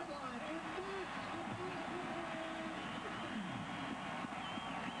me now?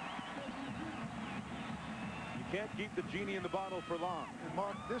 You can't keep the genie in the bottle for long. And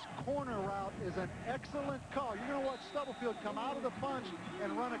Mark, this corner route is an excellent call. You're going to watch Stubblefield come out of the bunch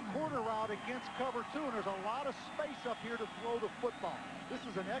and run a corner route against cover 2, and there's a lot of space up here to throw the football. This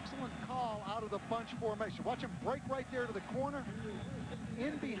is an excellent call out of the bunch formation. Watch him break right there to the corner,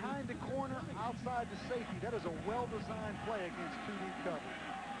 in behind the corner, outside the safety. That is a well-designed play against 2 deep coverage.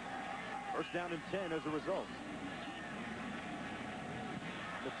 First down and 10 as a result.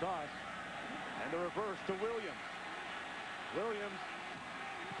 The toss and the reverse to Williams. Williams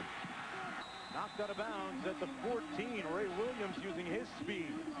knocked out of bounds at the 14. Ray Williams using his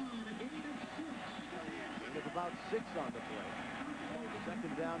speed. And there's about 6 on the play.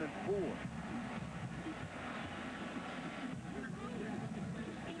 2nd down and 4.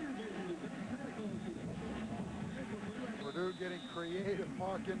 Purdue getting creative,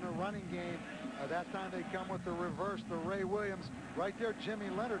 Mark, in the running game. That time they come with the reverse to Ray Williams. Right there, Jimmy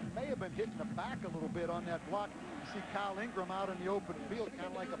Leonard may have been hitting the back a little bit on that block. You see Kyle Ingram out in the open field,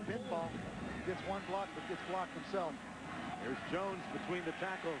 kind of like a pinball. Gets one block, but gets blocked himself. There's Jones between the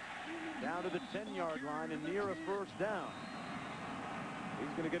tackles, down to the 10-yard line and near a first down.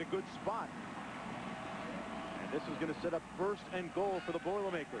 He's going to get a good spot. And this is going to set up 1st and goal for the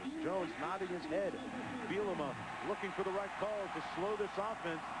Boilermakers. Jones nodding his head. Bielema looking for the right call to slow this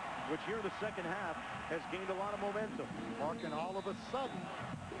offense, which here in the second half has gained a lot of momentum. Mark, and all of a sudden,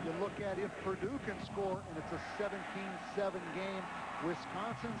 you look at if Purdue can score, and it's a 17-7 game,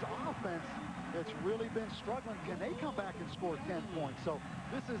 Wisconsin's offense that's really been struggling, can they come back and score 10 points? So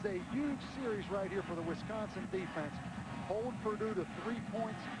this is a huge series right here for the Wisconsin defense. Hold Purdue to 3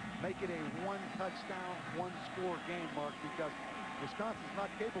 points, make it a 1-touchdown, 1-score game, Mark, because Wisconsin's not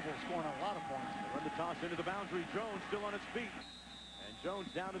capable of scoring a lot of points. They run the toss into the boundary. Jones still on his feet. And Jones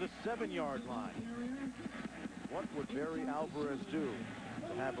down to the 7-yard line. What would Barry Alvarez do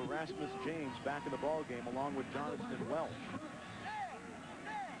to have Erasmus James back in the ballgame along with Jonathan Welch?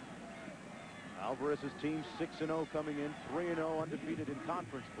 Alvarez's team 6-0 coming in, 3-0 undefeated in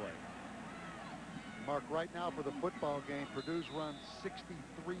conference play. Mark, right now for the football game, Purdue's run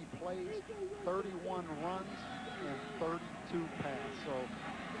 63 plays, 31 runs, and 32 passes. So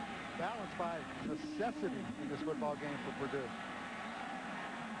balanced by necessity in this football game for Purdue.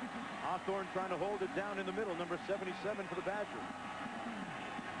 Hawthorne trying to hold it down in the middle, number 77 for the Badgers.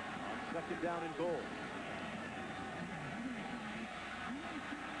 On 2nd down and goal.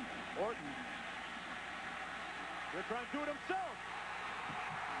 Orton. They're trying to do it himself.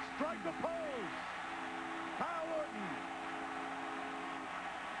 Strike the pose. Kyle Orton.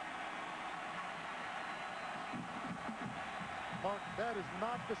 Mark, that is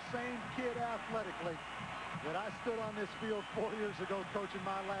not the same kid athletically that I stood on this field 4 years ago coaching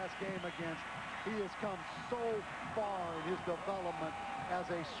my last game against. He has come so far in his development as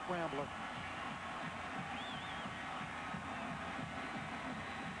a scrambler.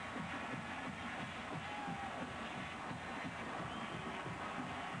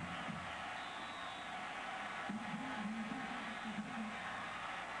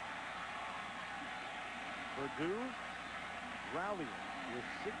 Purdue rallying with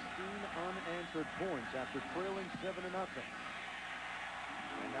 16 unanswered points after trailing 7-0.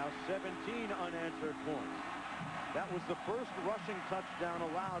 And now 17 unanswered points. That was the first rushing touchdown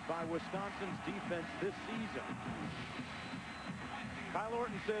allowed by Wisconsin's defense this season. Kyle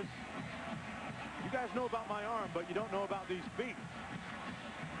Orton says, you guys know about my arm, but you don't know about these feet.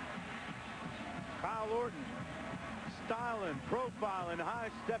 Kyle Orton styling, profiling,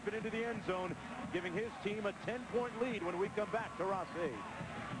 high-stepping into the end zone, giving his team a 10-point lead when we come back to Ross-Ade.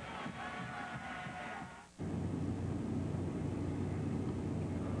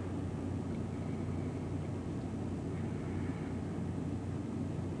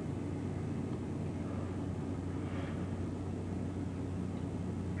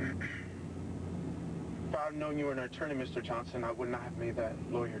 If I'd known you were an attorney, Mr. Johnson, I would not have made that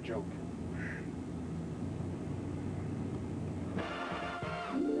lawyer joke.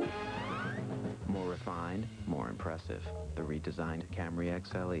 More refined, more impressive. The redesigned Camry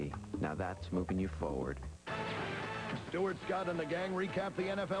XLE. Now that's moving you forward. Stuart Scott and the gang recap the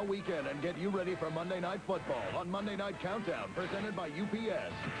NFL weekend and get you ready for Monday Night Football on Monday Night Countdown, presented by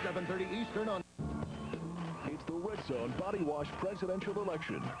UPS, 7:30 Eastern on... It's the Red Zone Body Wash presidential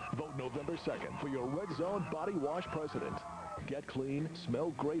election. Vote November 2nd for your Red Zone Body Wash president. Get clean,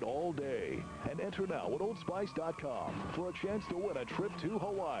 smell great all day, and enter now at OldSpice.com for a chance to win a trip to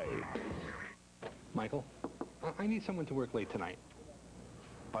Hawaii. Michael, I need someone to work late tonight.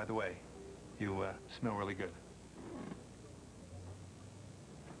 By the way, you smell really good.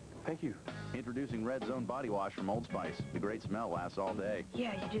 Thank you. Introducing Red Zone Body Wash from Old Spice. The great smell lasts all day.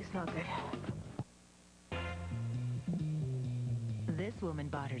 Yeah, you do smell good. This woman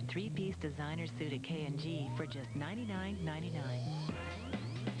bought her three-piece designer suit at K&G for just $99.99.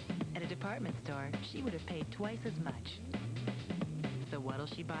 At a department store, she would have paid twice as much. So what'll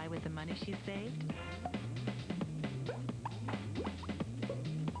she buy with the money she saved?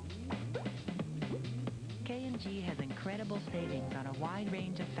 K&G has incredible savings on a wide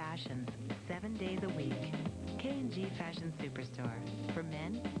range of fashions, 7 days a week. K&G Fashion Superstore. For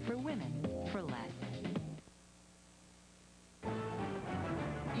men, for women, for less.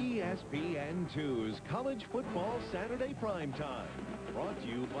 ESPN2's College Football Saturday Primetime. Brought to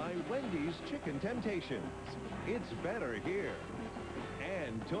you by Wendy's Chicken Temptations. It's better here.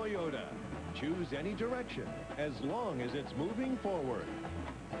 And Toyota. Choose any direction as long as it's moving forward.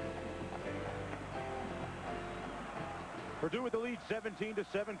 Purdue with the lead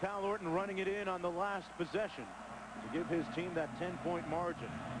 17-7. Kyle Orton running it in on the last possession to give his team that 10-point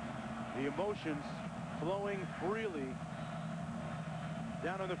margin. The emotions flowing freely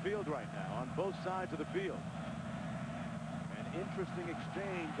down on the field right now on both sides of the field. An interesting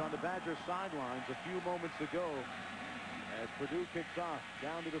exchange on the Badger sidelines a few moments ago as Purdue kicks off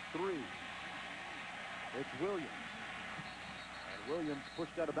down to the 3. It's Williams. And Williams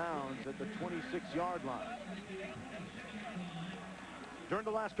pushed out of bounds at the 26-yard line. During the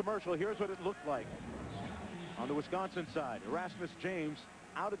last commercial, here's what it looked like on the Wisconsin side. Erasmus James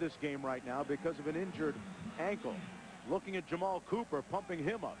out of this game right now because of an injured ankle. Looking at Jamal Cooper, pumping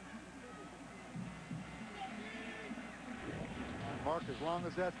him up. Mark, as long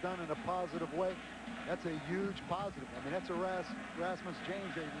as that's done in a positive way, that's a huge positive. I mean, that's Erasmus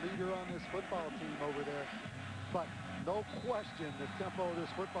James, a leader on this football team over there. But no question the tempo of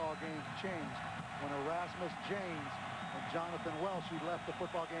this football game changed when Erasmus James and Jonathan Welsh, who left the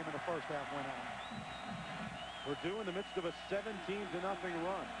football game in the first half, went out. Purdue in the midst of a 17-0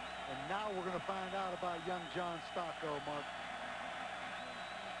 run. And now we're going to find out about young John Stocco, Mark.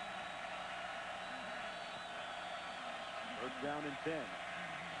 First down and 10.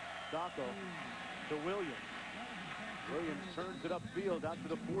 Stocco to Williams. Williams turns it upfield out to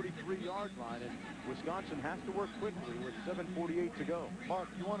the 43-yard line, and Wisconsin has to work quickly with 7:48 to go. Mark,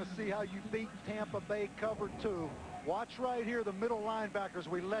 you want to see how you beat Tampa Bay cover 2. Watch right here, the middle linebackers.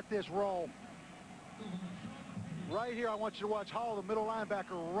 We let this roll. Right here, I want you to watch how the middle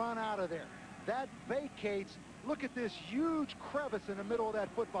linebacker run out of there. That vacates look at this huge crevice in the middle of that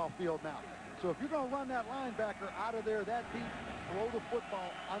football field now. So if you're going to run that linebacker out of there that deep, throw the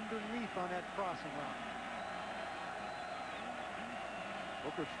football underneath on that crossing route.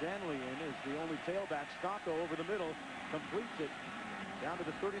 Booker Stanley is the only tailback. Stocco over the middle, completes it down to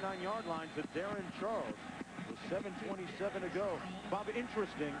the 39-yard line to Darren Charles with 7:27 to go. Bob,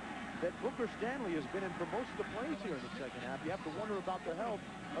 interesting that Booker Stanley has been in for most of the plays here in the second half. You have to wonder about the health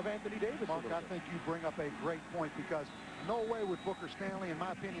of Anthony Davis. Mark, I think you bring up a great point, because no way would Booker Stanley, in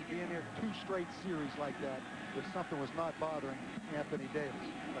my opinion, be in there 2 straight series like that if something was not bothering Anthony Davis.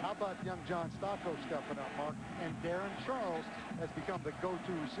 But how about young John Stocco stepping up, Mark? And Darren Charles has become the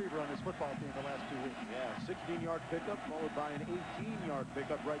go-to receiver on this football team the last 2 weeks. Yeah, 16-yard pickup followed by an 18-yard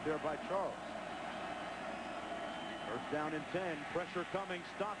pickup right there by Charles. First down and 10, pressure coming.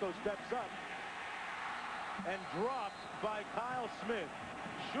 Stocco steps up and dropped by Kyle Smith.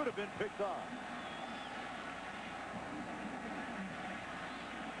 Should have been picked off.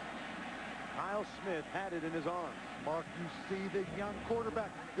 Kyle Smith had it in his arms. Mark, you see the young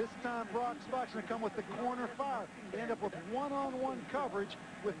quarterback. This time Brock Spock's going to come with the corner fire. They end up with one-on-one coverage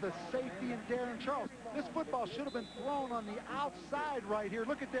with the safety and Darren Charles. This football should have been thrown on the outside right here.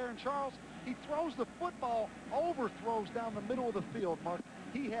 Look at Darren Charles. He throws the football, overthrows down the middle of the field, Mark.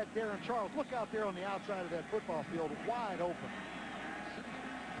 He had Darren Charles. Look out there on the outside of that football field, wide open.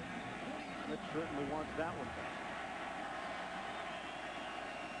 Smith certainly wants that one back.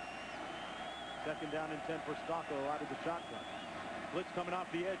 Second down and 10 for Stocco out of the shotgun. Blitz coming off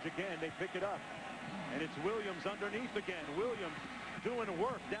the edge again. They pick it up. And it's Williams underneath again. Williams doing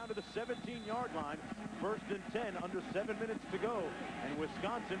work down to the 17-yard line. First and 10, under 7 minutes to go. And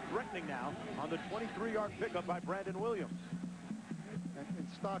Wisconsin threatening now on the 23-yard pickup by Brandon Williams. And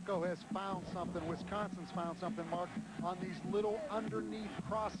Stocco has found something. Wisconsin's found something, Mark, on these little underneath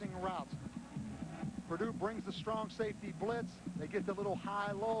crossing routes. Purdue brings the strong safety blitz. They get the little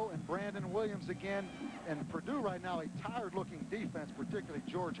high-low, and Brandon Williams again. And Purdue right now, a tired-looking defense, particularly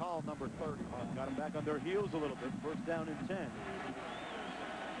George Hall, number 30. Got them back on their heels a little bit. First down and 10.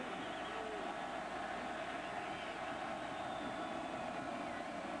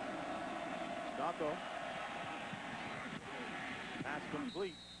 Stocco. Pass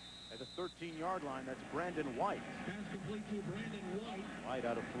complete at the 13-yard line. That's Brandon White. Pass complete to Brandon White. White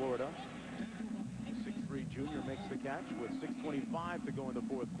out of Florida. 6'3" junior makes the catch with 6:25 to go in the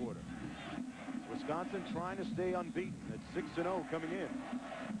fourth quarter. Wisconsin trying to stay unbeaten at 6-0 coming in.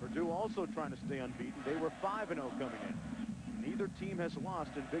 Purdue also trying to stay unbeaten. They were 5-0 coming in. Neither team has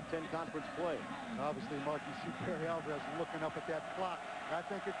lost in Big Ten Conference play. Obviously, Mark, you see Barry Alvarez looking up at that clock. I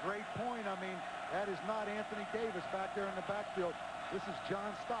think a great point. I mean, that is not Anthony Davis back there in the backfield. This is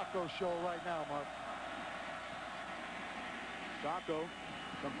John Stocco's show right now, Mark. Stocco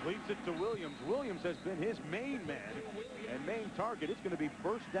completes it to Williams. Williams has been his main man and main target. It's going to be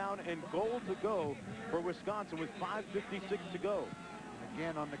first down and goal to go for Wisconsin with 5:56 to go.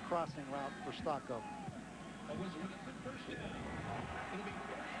 Again on the crossing route for Stocco.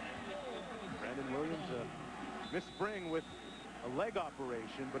 Brandon Williams, missed spring with a leg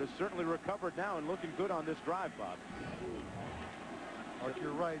operation, but has certainly recovered now and looking good on this drive, Bob. Mark,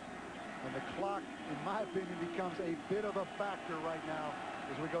 you're right. And the clock, in my opinion, becomes a bit of a factor right now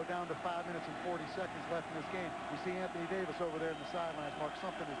as we go down to 5 minutes and 40 seconds left in this game. We see Anthony Davis over there in the sidelines, Mark.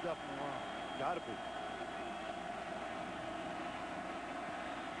 Something is definitely wrong. Gotta be.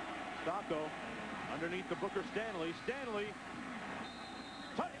 Stocco underneath the Booker Stanley. Stanley,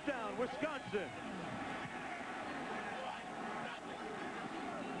 touchdown, Wisconsin.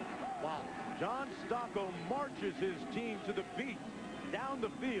 Wow. John Stocco marches his team to the beat down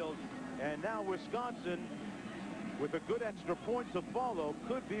the field, and now Wisconsin, with a good extra point to follow,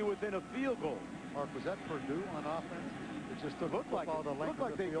 could be within a field goal. Mark, was that Purdue on offense? It just took looked like the length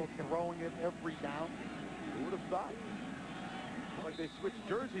of the field, throwing it every down. Who would have thought? Like they switched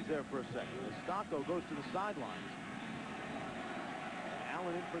jerseys there for a second. As Stocco goes to the sidelines.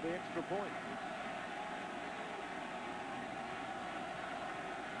 Allen in for the extra point.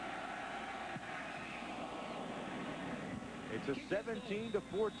 It's a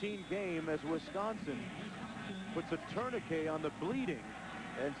 17-14 game as Wisconsin puts a tourniquet on the bleeding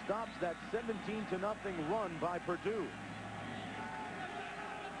and stops that 17-0 run by Purdue.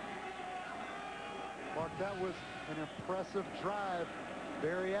 Mark, that was an impressive drive.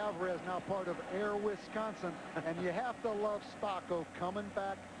 Barry Alvarez now part of Air Wisconsin, and you have to love Stocco coming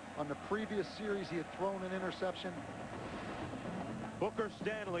back. On the previous series, he had thrown an interception. Booker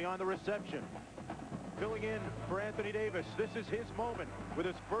Stanley on the reception. Filling in for Anthony Davis. This is his moment with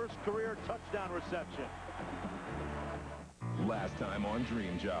his first career touchdown reception. Last time on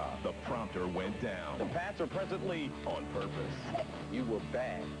Dream Job, the prompter went down. The Pats are presently on purpose. You were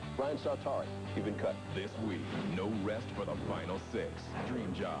bad. Ryan Sartari, you've been cut. This week, no rest for the final 6.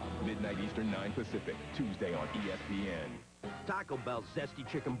 Dream Job, midnight Eastern, 9 Pacific, Tuesday on ESPN. Taco Bell's Zesty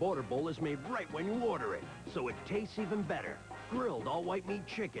Chicken Border Bowl is made right when you order it, so it tastes even better. Grilled all-white meat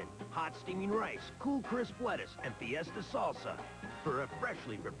chicken, hot steaming rice, cool crisp lettuce, and Fiesta salsa. For a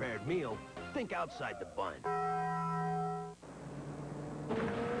freshly prepared meal, think outside the bun.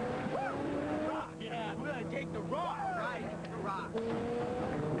 Rock! Yeah, we're gonna take the rock, right? The rock.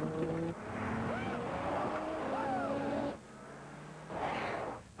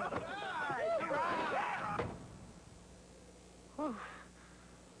 Whew.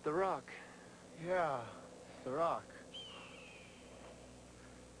 The rock. Yeah, the rock.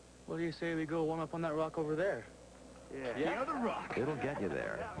 What do you say we go one up on that rock over there? Yeah, the rock. It'll get you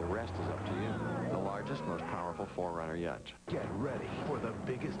there. The rest is up to you. The largest, most powerful forerunner yet. Get ready for the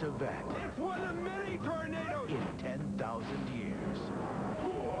biggest event It's one of many tornadoes. in 10,000 years.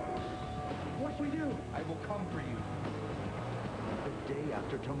 What we do? I will come for you. The day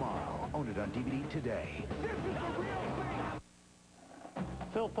after tomorrow. Own it on DVD today. This is the real thing.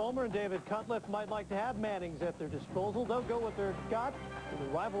 Phil Fulmer and David Cutcliffe might like to have Mannings at their disposal. They'll go with their gut in the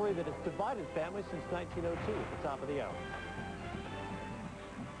rivalry that has divided families since 1902 at the top of the hour.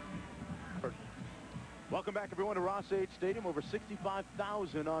 Welcome back, everyone, to Ross-Ade Stadium. Over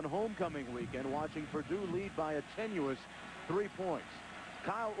 65,000 on homecoming weekend, watching Purdue lead by a tenuous 3 points.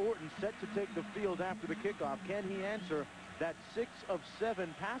 Kyle Orton set to take the field after the kickoff. Can he answer that 6 of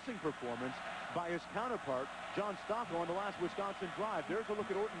 7 passing performance by his counterpart, John Stocco, on the last Wisconsin drive? There's a look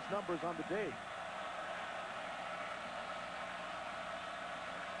at Orton's numbers on the day.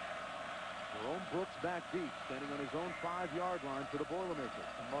 Jerome Brooks back deep, standing on his own 5-yard line for the Boilermakers.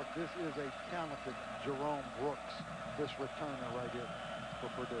 And Mark, this is a talented Jerome Brooks, this returner right here for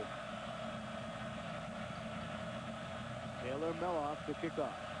Purdue. Taylor Meloff to kick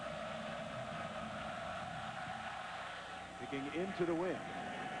off. Kicking into the wind.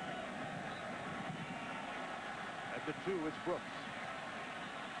 At the 2, it's Brooks.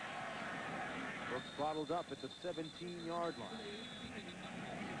 Brooks bottled up at the 17-yard line,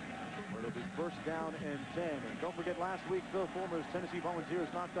 where it'll be first down and 10. And don't forget, last week, Phil Fulmer's Tennessee Volunteers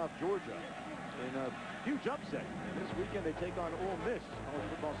knocked off Georgia in a huge upset. And this weekend, they take on Ole Miss. College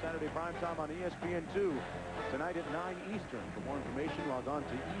Football Saturday primetime on ESPN2 tonight at 9 Eastern. For more information, log on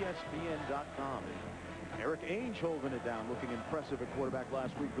to ESPN.com. Eric Ainge holding it down, looking impressive at quarterback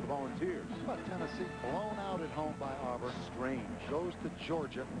last week for the Volunteers. But Tennessee blown out at home by Auburn. Strange. Goes to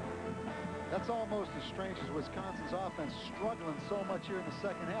Georgia. That's almost as strange as Wisconsin's offense, struggling so much here in the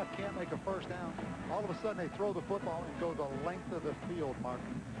second half, can't make a first down. All of a sudden, they throw the football and go the length of the field, Mark.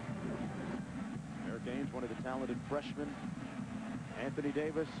 Eric Ainge, one of the talented freshmen. Anthony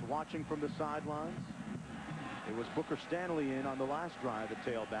Davis watching from the sidelines. It was Booker Stanley in on the last drive at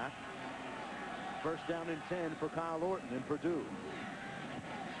tailback. First down and 10 for Kyle Orton in Purdue.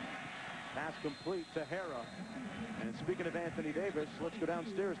 Pass complete to Hara. And speaking of Anthony Davis, let's go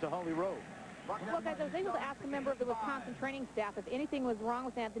downstairs to Holly Rowe. Look, I was able to ask a member of the Wisconsin training staff if anything was wrong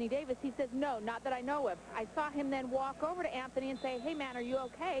with Anthony Davis. He says, no, not that I know of. I saw him then walk over to Anthony and say, hey, man, are you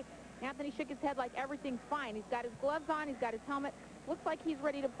okay? Anthony shook his head like everything's fine. He's got his gloves on. He's got his helmet. Looks like he's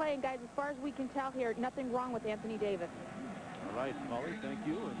ready to play. And, guys, as far as we can tell here, nothing wrong with Anthony Davis. All right, Molly, thank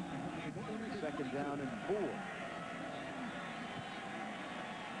you. And second down and 4.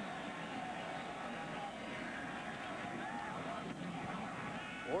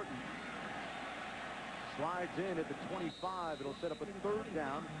 Orton slides in at the 25. It'll set up a third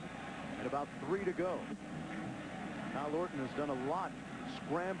down and about 3 to go. Kyle Orton has done a lot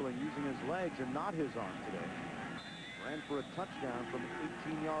scrambling using his legs and not his arm today. Ran for a touchdown from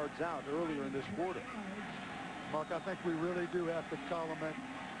 18 yards out earlier in this quarter. Mark, I think we really do have to compliment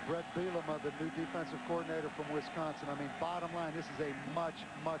Brett Bielema, the new defensive coordinator from Wisconsin. I mean, bottom line, this is a much,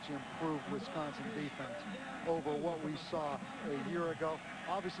 much improved Wisconsin defense over what we saw a year ago.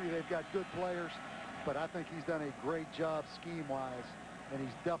 Obviously, they've got good players, but I think he's done a great job scheme-wise, and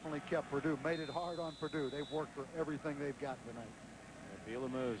he's definitely kept Purdue, made it hard on Purdue. They've worked for everything they've gotten tonight.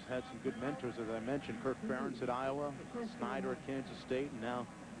 Bielema has had some good mentors, as I mentioned. Kirk Ferentz at Iowa, Snyder at Kansas State, and now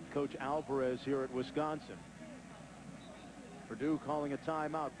Coach Alvarez here at Wisconsin. Purdue calling a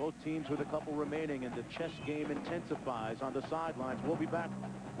timeout. Both teams with a couple remaining, and the chess game intensifies on the sidelines. We'll be back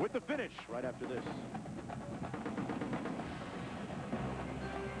with the finish right after this.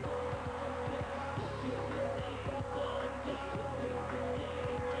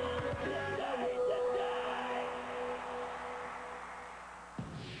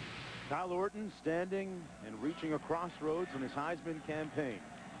 Kyle Orton standing and reaching a crossroads in his Heisman campaign.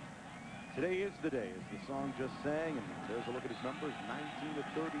 Today is the day, as the song just sang, and there's a look at his numbers, 19 to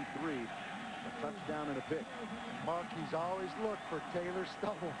 33, a touchdown and a pick. Mark, he's always looked for Taylor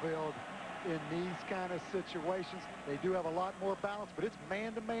Stubblefield in these kind of situations. They do have a lot more balance, but it's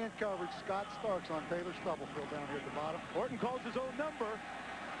man-to-man coverage. Scott Starks on Taylor Stubblefield down here at the bottom. Orton calls his own number,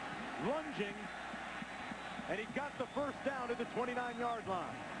 lunging, and he got the first down at the 29-yard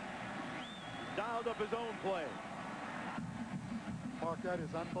line. Dialed up his own play. Mark, that is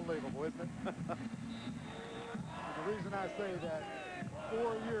unbelievable, isn't it? The reason I say that,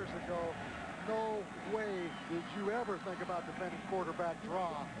 4 years ago, no way did you ever think about defending quarterback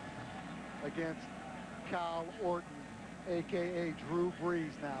draw against Kyle Orton, a.k.a. Drew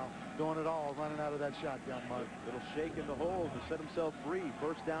Brees now, doing it all, running out of that shotgun, Mark. Little shake in the hole to set himself free.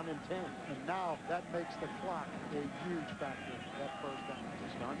 First down and 10. And now that makes the clock a huge factor, that first down.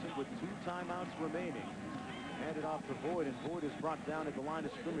 Wisconsin with 2 timeouts remaining. Handed off to Boyd, and Boyd is brought down at the line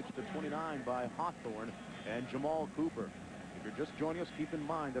of scrimmage to 29 by Hawthorne and Jamal Cooper. If you're just joining us, keep in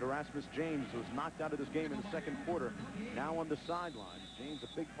mind that Erasmus James was knocked out of this game in the second quarter, now on the sideline. James, a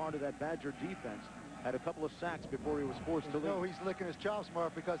big part of that Badger defense, had a couple of sacks before he was forced to leave. No, he's licking his chops,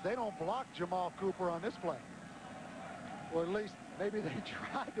 Mark, because they don't block Jamal Cooper on this play. Or at least maybe they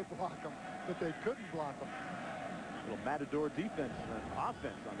tried to block him, but they couldn't block him. Little Matador defense,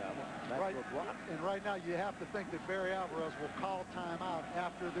 offense on that one. Right, and right now you have to think that Barry Alvarez will call timeout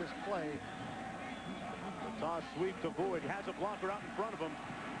after this play. The toss sweep to Boyd, has a blocker out in front of him.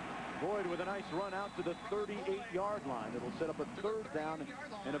 Boyd with a nice run out to the 38-yard line. It'll set up a third down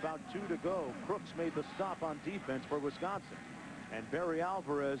and about 2 to go. Crooks made the stop on defense for Wisconsin. And Barry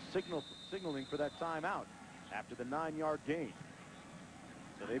Alvarez signaling for that timeout after the 9-yard gain.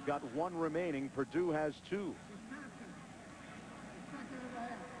 So they've got 1 remaining. Purdue has 2.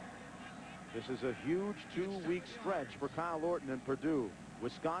 This is a huge 2-week stretch for Kyle Orton and Purdue.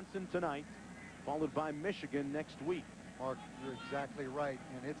 Wisconsin tonight, followed by Michigan next week. Mark, you're exactly right,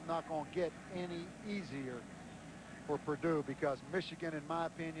 and it's not going to get any easier for Purdue because Michigan, in my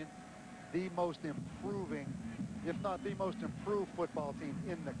opinion, the most improving, if not the most improved football team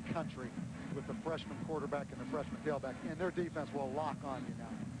in the country with the freshman quarterback and the freshman tailback, and their defense will lock on you now.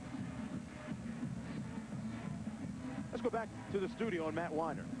 Let's go back to the studio on Matt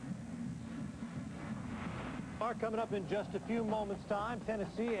Weiner. Mark, coming up in just a few moments' time,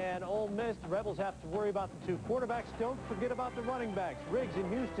 Tennessee and Ole Miss. The Rebels have to worry about the 2 quarterbacks. Don't forget about the running backs. Riggs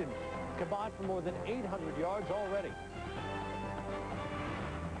and Houston combined for more than 800 yards already.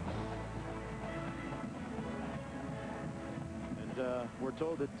 And we're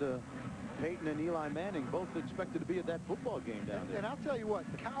told that Peyton and Eli Manning both expected to be at that football game down there. And I'll tell you what,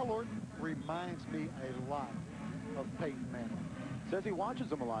 Kyle Orton reminds me a lot of Peyton Manning. Says he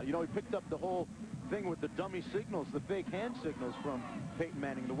watches him a lot. You know, he picked up the whole thing with the dummy signals, the fake hand signals from Peyton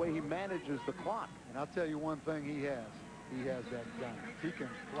Manning, the way he manages the clock. And I'll tell you one thing he has. He has that gun. He can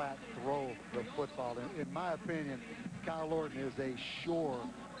flat throw the football. In my opinion, Kyle Orton is a sure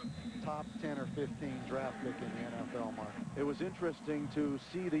top 10 or 15 draft pick in the NFL, Mark. It was interesting to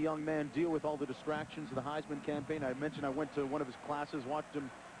see the young man deal with all the distractions of the Heisman campaign. I mentioned I went to one of his classes, watched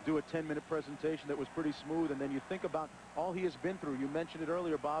him do a 10-minute presentation that was pretty smooth, and then you think about all he has been through. You mentioned it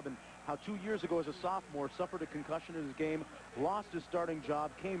earlier, Bob, and how 2 years ago as a sophomore suffered a concussion in his game, lost his starting job,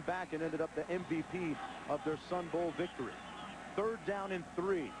 came back and ended up the MVP of their Sun Bowl victory. 3rd down and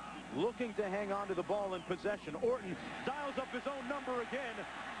 3. Looking to hang on to the ball in possession. Orton dials up his own number again.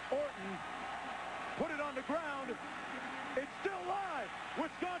 Orton put it on the ground. It's still live.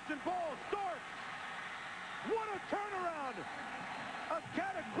 Wisconsin ball starts. What a turnaround. A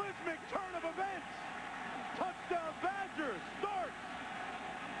cataclysmic turn of events. Touchdown Badgers. Starts.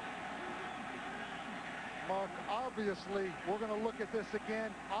 Mark, obviously, we're going to look at this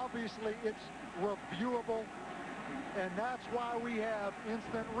again. Obviously, it's reviewable. And that's why we have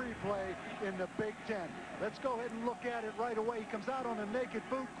instant replay in the Big Ten. Let's go ahead and look at it right away. He comes out on a naked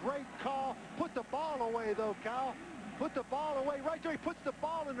boot. Great call. Put the ball away, though, Kyle. Put the ball away. Right there, he puts the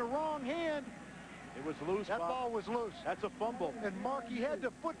ball in the wrong hand. It was loose, That Bob. ball was loose. That's a fumble. And Mark, he had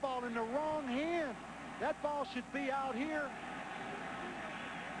the football in the wrong hand. That ball should be out here.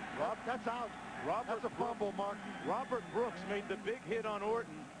 That's out. That's a fumble, Mark. Robert Brooks made the big hit on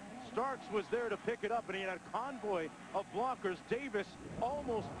Orton. Starks was there to pick it up, and he had a convoy of blockers. Davis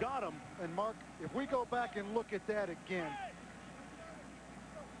almost got him. And Mark, if we go back and look at that again,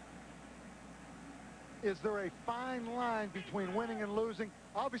 is there a fine line between winning and losing?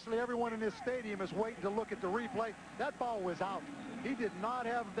 Obviously, everyone in this stadium is waiting to look at the replay. That ball was out. He did not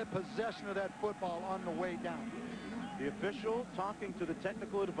have the possession of that football on the way down. The official talking to the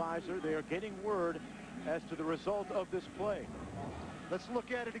technical advisor. They are getting word as to the result of this play. Let's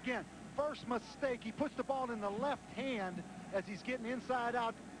look at it again. First mistake, he puts the ball in the left hand as he's getting inside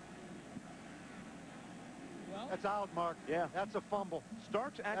out. That's out, Mark. Yeah. That's a fumble.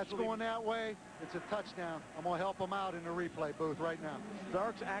 Starks actually... That's going that way. It's a touchdown. I'm going to help him out in the replay booth right now.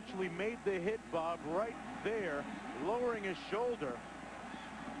 Starks actually made the hit, Bob, right there, lowering his shoulder.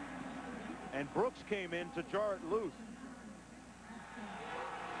 And Brooks came in to jar it loose.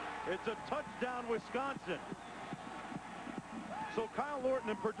 It's a touchdown, Wisconsin. So Kyle Lorton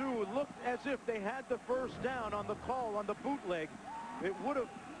and Purdue looked as if they had the first down on the call on the bootleg. It would have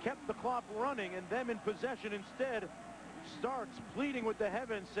kept the clock running and them in possession. Instead, Starks pleading with the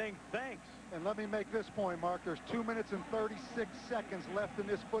heavens, saying thanks. And let me make this point, Mark. There's 2 minutes and 36 seconds left in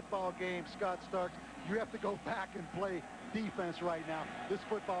this football game, Scott Starks. You have to go back and play defense right now. This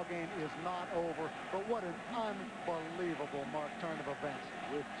football game is not over, but what an unbelievable, Mark, turn of events.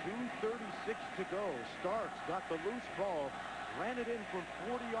 With 2:36 to go, Starks got the loose ball, ran it in from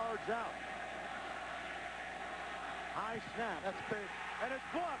 40 yards out. High snap. That's big. And it's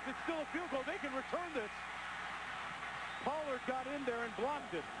blocked. It's still a field goal. They can return this. Pollard got in there and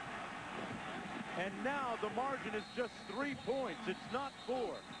blocked it. And now the margin is just 3 points. It's not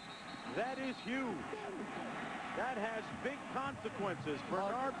 4. That is huge. That has big consequences.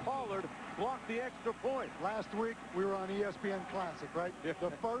 Bernard Pollard blocked the extra point. Last week, we were on ESPN Classic, right? Yeah.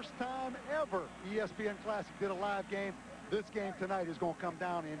 The first time ever ESPN Classic did a live game. This game tonight is going to come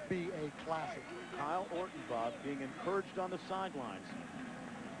down and be a classic. Kyle Orton, Bob, being encouraged on the sidelines.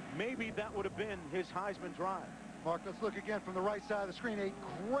 Maybe that would have been his Heisman drive. Mark, let's look again from the right side of the screen. A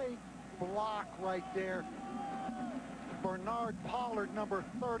great block right there. Bernard Pollard, number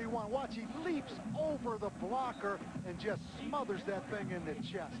 31. Watch, he leaps over the blocker and just smothers that thing in the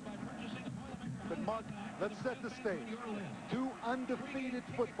chest. But, Mark, let's set the stage. 2 undefeated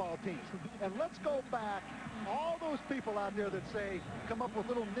football teams. And let's go back. All those people out there that say, come up with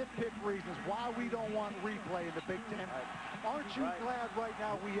little nitpick reasons why we don't want replay in the Big Ten. Aren't you glad right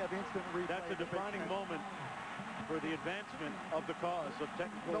now we have instant replay? That's a defining moment for the advancement of the cause of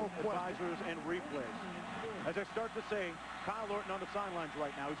technical advisors and replays. As I start to say, Kyle Orton on the sidelines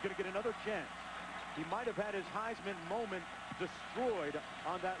right now. He's going to get another chance. He might have had his Heisman moment destroyed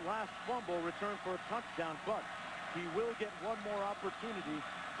on that last fumble return for a touchdown, but he will get one more opportunity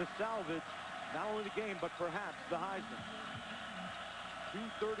to salvage not only the game, but perhaps the Heisman.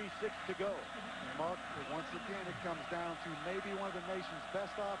 2:36 to go. Mark, once again, it comes down to maybe one of the nation's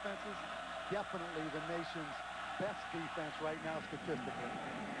best offenses, definitely the nation's best defense right now statistically.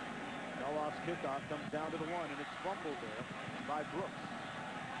 Beloff's kickoff comes down to the 1, and it's fumbled there by Brooks.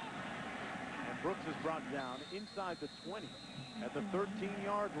 And Brooks is brought down inside the 20 at the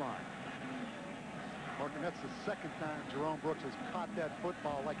 13-yard line. Mark, and that's the second time Jerome Brooks has caught that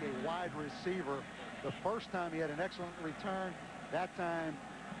football like a wide receiver. The first time he had an excellent return. That time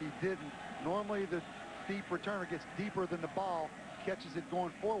he didn't. Normally the deep returner gets deeper than the ball, catches it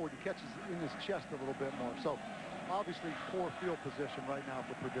going forward, and catches it in his chest a little bit more. So obviously poor field position right now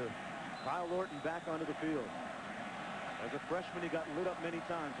for Purdue. Kyle Lorton back onto the field. As a freshman, he got lit up many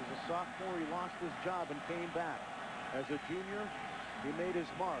times. As a sophomore, he lost his job and came back. As a junior, he made his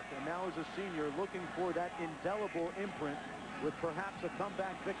mark. And now as a senior, looking for that indelible imprint with perhaps a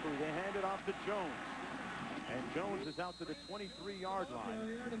comeback victory. They hand it off to Jones. And Jones is out to the 23-yard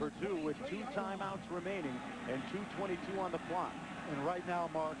line. Purdue with 2 timeouts remaining and 2:22 on the clock. And right now,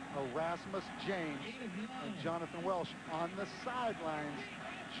 Mark, Erasmus James and Jonathan Welsh on the sidelines.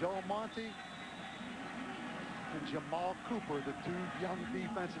 Joe Monty and Jamal Cooper, the 2 young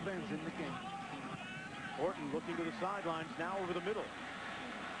defensive ends in the game. Orton looking to the sidelines, now over the middle.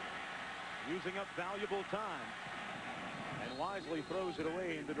 Using up valuable time. And wisely throws it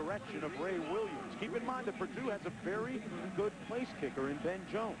away in the direction of Ray Williams. Keep in mind that Purdue has a very good place kicker in Ben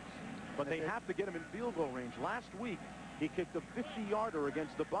Jones. But they have to get him in field goal range. Last week, he kicked a 50-yarder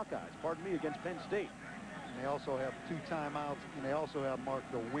against the Buckeyes. Pardon me, against Penn State. And they also have 2 timeouts, and they also have, Mark,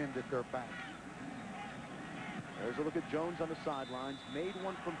 the wind at their back. There's a look at Jones on the sidelines. Made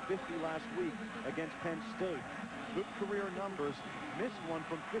one from 50 last week against Penn State. Good career numbers. Missed one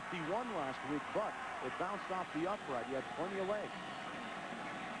from 51 last week, but it bounced off the upright. He had plenty of legs.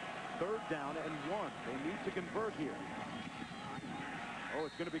 3rd down and 1. They need to convert here. Oh,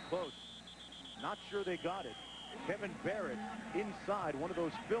 it's going to be close. Not sure they got it. Kevin Barrett inside one of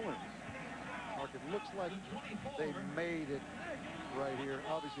those fill-ins. Mark, it looks like they made it right here.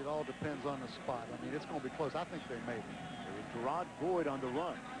 Obviously, it all depends on the spot. I mean, it's going to be close. I think they made it. There was Gerard Boyd on the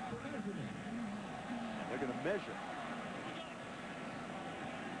run. They're going to measure.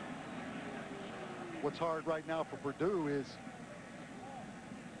 What's hard right now for Purdue is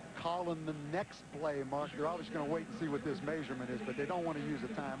calling the next play, Mark. They're obviously going to wait and see what this measurement is, but they don't want to use a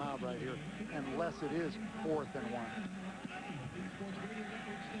timeout right here unless it is 4th and 1.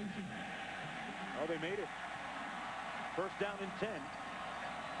 Oh, they made it. First down and 10,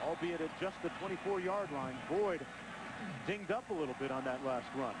 albeit at just the 24-yard line. Boyd dinged up a little bit on that last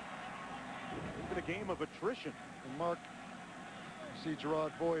run. It's been a game of attrition. And Mark, you see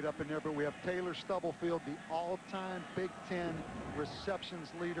Gerard Boyd up in there, but we have Taylor Stubblefield, the all-time Big Ten receptions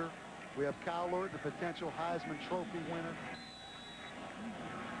leader. We have Kyle Lorton, the potential Heisman Trophy winner.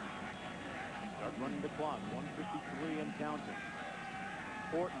 Start running the clock, 1:53 and counting.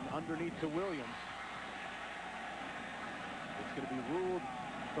 Orton underneath to Williams. It's going to be ruled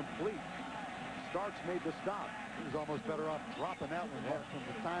complete. Starks made the stop. He was almost better off dropping that one from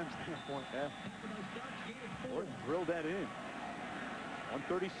the time standpoint. Yeah. Orton drilled that in.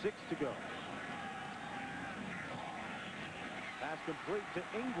 1:36 to go. Pass complete to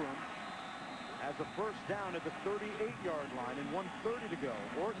Ingram. Has a first down at the 38-yard line and 1:30 to go.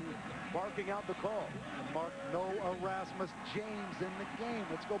 Orton barking out the call. And Mark, no Erasmus James in the game.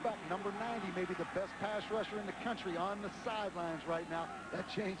 Let's go back. Number 90, maybe the best pass rusher in the country, on the sidelines right now. That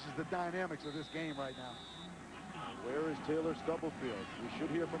changes the dynamics of this game right now. Where is Taylor Stubblefield? We should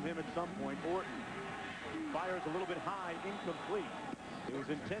hear from him at some point. Orton fires a little bit high, incomplete. It was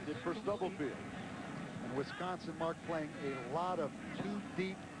intended for Stubblefield. And Wisconsin, Mark, playing a lot of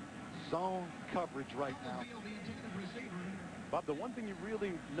two-deep zone coverage right now. Bob, the one thing you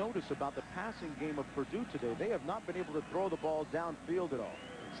really notice about the passing game of Purdue today, they have not been able to throw the ball downfield at all.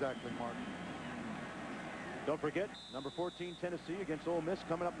 Exactly, Mark. Don't forget, number 14, Tennessee against Ole Miss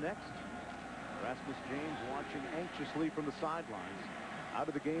coming up next. Erasmus James watching anxiously from the sidelines. Out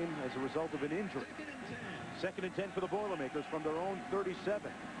of the game as a result of an injury. 2nd and 10 for the Boilermakers from their own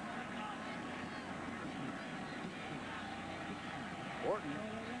 37. Orton.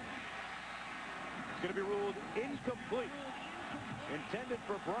 It's going to be ruled incomplete. Intended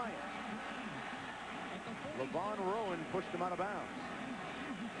for Bryant. LeVon Rowan pushed him out of bounds.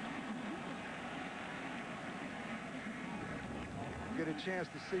 Get a chance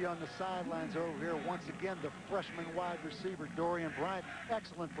to see on the sidelines over here once again the freshman wide receiver Dorian Bryant.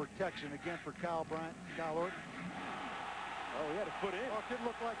 Excellent protection again for Kyle Orton. Oh, he had a foot in. Oh, it didn't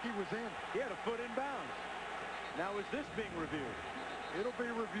look like he was in. He had a foot in bounds. Now is this being reviewed? It'll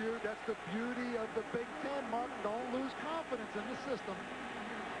be reviewed. That's the beauty of the Big Ten, Mark. Don't lose confidence in the system.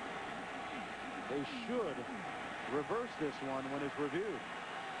 They should reverse this one when it's reviewed.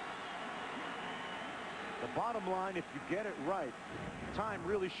 The bottom line, if you get it right, time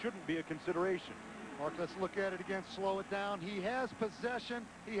really shouldn't be a consideration. Mark, let's look at it again. Slow it down. He has possession.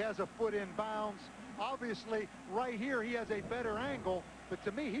 He has a foot in bounds. Obviously, right here, he has a better angle. But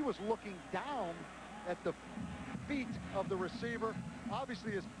to me, he was looking down at the feet of the receiver.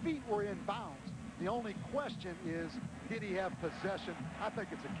 Obviously, his feet were in bounds. The only question is, did he have possession? I think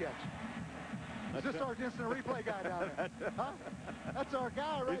it's a catch. Is this our instant replay guy down there? Huh? That's our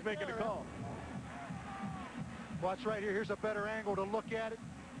guy right there. He's making a call. Watch right here. Here's a better angle to look at it.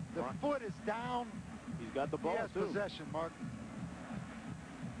 The foot is down. He's got the ball, He has too. possession, Mark.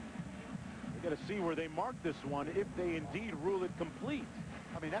 We got to see where they mark this one if they indeed rule it complete.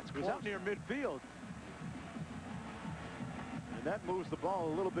 I mean, that's close. It was out near midfield. And that moves the ball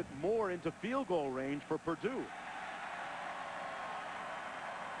a little bit more into field goal range for Purdue.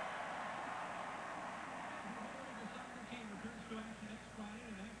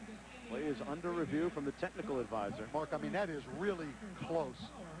 Play is under review from the technical advisor. Mark, I mean, that is really close.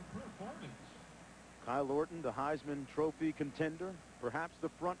 Kyle Orton, the Heisman Trophy contender, perhaps the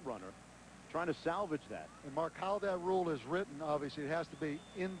front runner, trying to salvage that. And Mark, how that rule is written, obviously, it has to be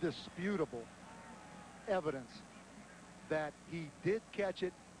indisputable evidence that he did catch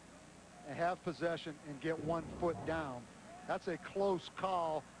it and have possession and get 1 foot down. That's a close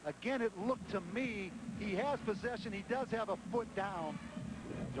call. Again, it looked to me, he has possession, he does have a foot down.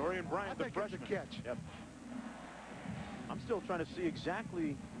 Dorian Bryant, the freshman. I think it's a catch. Yep. I'm still trying to see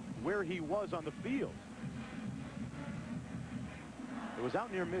exactly where he was on the field. It was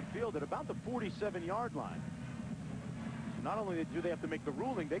out near midfield at about the 47-yard line. So not only do they have to make the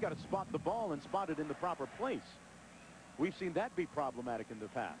ruling, they got to spot the ball and spot it in the proper place. We've seen that be problematic in the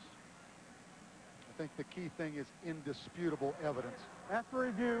past. I think the key thing is indisputable evidence. After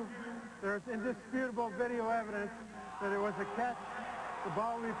review, there's indisputable video evidence that it was a catch. The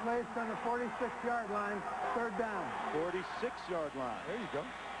ball will be placed on the 46-yard line, 3rd down. 46-yard line. There you go.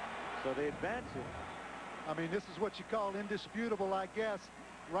 So they advance it. I mean, this is what you call indisputable, I guess.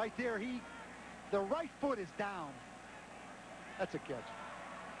 Right there, the right foot is down. That's a catch.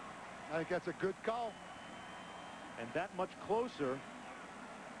 I think that's a good call. And that much closer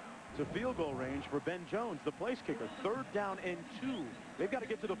to field goal range for Ben Jones, the place kicker. 3rd down and 2. They've got to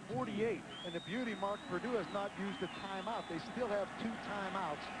get to the 48. And the beauty, Mark, Purdue has not used a timeout. They still have 2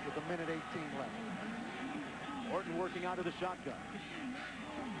 timeouts with 1:18 left. Orton working out of the shotgun.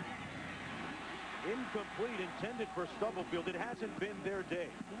 Incomplete, intended for Stubblefield. It hasn't been their day.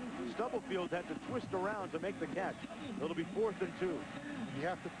 Stubblefield had to twist around to make the catch. It'll be 4th and 2. You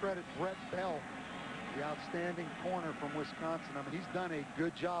have to credit Brett Bell, the outstanding corner from Wisconsin. I mean, he's done a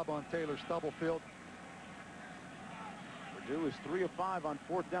good job on Taylor Stubblefield. Purdue is 3 of 5 on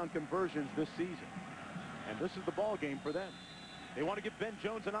 4th down conversions this season. And this is the ball game for them. They want to give Ben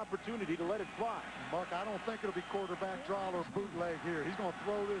Jones an opportunity to let it fly. Mark, I don't think it'll be quarterback draw or bootleg here. He's going to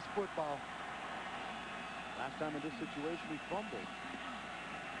throw this football. Last time in this situation, he fumbled.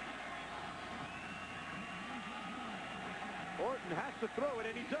 Orton has to throw it,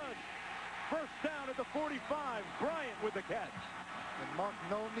 and he does. 1st down at the 45. Bryant with the catch. And Mark,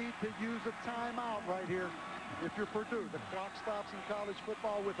 no need to use a timeout right here. If you're Purdue, the clock stops in college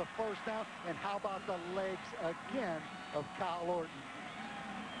football with a 1st down. And how about the legs again of Kyle Orton?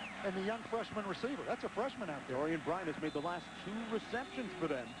 And the young freshman receiver. That's a freshman out there. Dorian Bryant has made the last 2 receptions for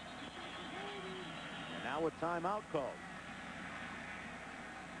them. And now a timeout called.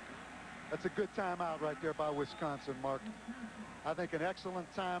 That's a good timeout right there by Wisconsin, Mark. I think an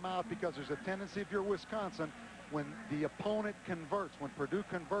excellent timeout because there's a tendency, if you're Wisconsin, when the opponent converts, when Purdue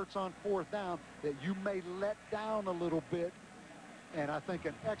converts on 4th down, that you may let down a little bit. And I think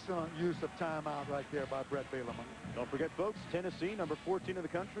an excellent use of timeout right there by Brett Bielema. Don't forget, folks, Tennessee, number 14 in the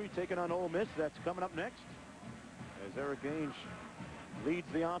country, taking on Ole Miss. That's coming up next. As Eric Ainge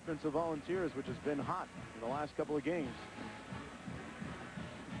leads the offensive Volunteers, which has been hot in the last couple of games.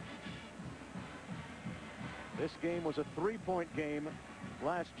 This game was a 3-point game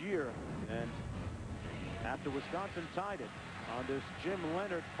last year, and after Wisconsin tied it on this Jim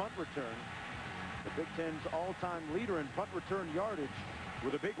Leonard punt return, the Big Ten's all-time leader in punt return yardage,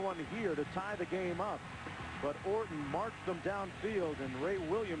 with a big one here to tie the game up. But Orton marched them downfield, and Ray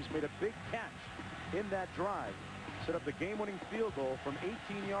Williams made a big catch in that drive. Set up the game-winning field goal from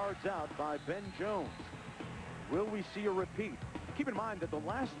 18 yards out by Ben Jones. Will we see a repeat? Keep in mind that the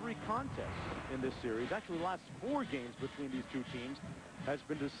last 3 contests in this series, actually the last 4 games between these 2 teams, has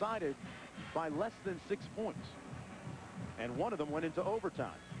been decided by less than 6 points. And one of them went into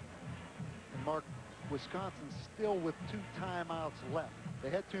overtime. And Mark, Wisconsin still with 2 timeouts left. They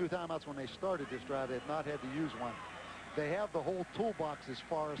had 2 timeouts when they started this drive. They have not had to use one. They have the whole toolbox as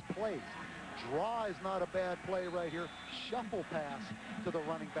far as plays. Draw is not a bad play right here. Shuffle pass to the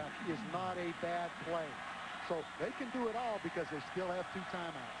running back is not a bad play. So they can do it all because they still have 2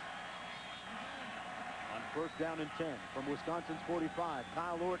 timeouts. On 1st down and 10 from Wisconsin's 45,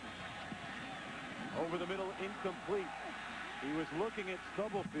 Kyle Orton. Over the middle, incomplete. He was looking at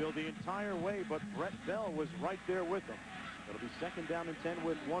Stubblefield the entire way, but Brett Bell was right there with him. It'll be 2nd down and 10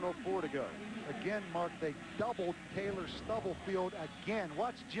 with 1:04 to go. Again, Mark, they doubled Taylor Stubblefield again.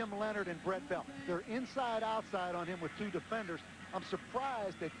 Watch Jim Leonard and Brett Bell. They're inside-outside on him with 2 defenders. I'm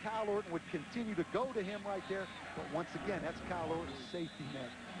surprised that Kyle Orton would continue to go to him right there. But once again, that's Kyle Orton's safety net,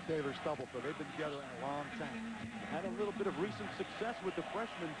 Taylor Stubblefield. They've been together a long time. Had a little bit of recent success with the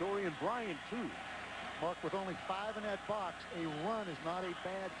freshman Dorian Bryant, too. Mark, with only 5 in that box, a run is not a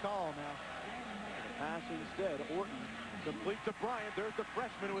bad call now. The pass instead, Orton complete to Bryant. There's the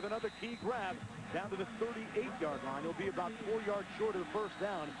freshman with another key grab down to the 38-yard line. He'll be about 4 yards short of the 1st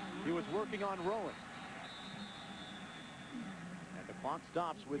down. He was working on Rowan. And the clock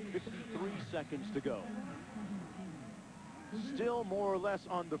stops with 53 seconds to go. Still more or less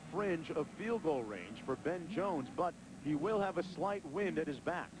on the fringe of field goal range for Ben Jones, but he will have a slight wind at his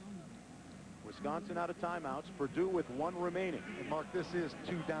back. Wisconsin out of timeouts, Purdue with 1 remaining. And Mark, this is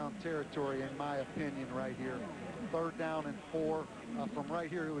 2-down territory in my opinion right here. 3rd down and 4. From right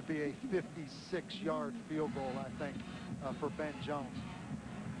here, it would be a 56-yard field goal, I think, for Ben Jones.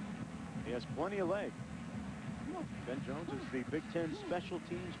 He has plenty of leg. Ben Jones is the Big Ten Special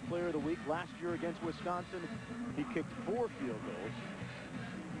Teams Player of the Week. Last year against Wisconsin, he kicked 4 field goals.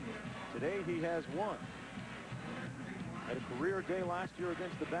 Today, he has 1. Had a career day last year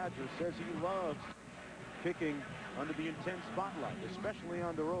against the Badgers. Says he loves kicking under the intense spotlight, especially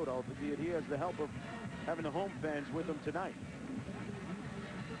on the road, albeit he has the help of having the home fans with him tonight.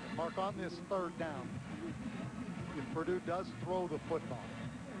 Mark, on this 3rd down, if Purdue does throw the football,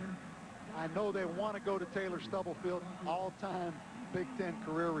 I know they want to go to Taylor Stubblefield, all-time Big Ten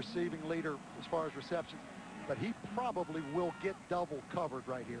career receiving leader as far as receptions, but he probably will get double covered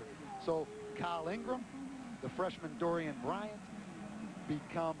right here. So Kyle Ingram, the freshman Dorian Bryant,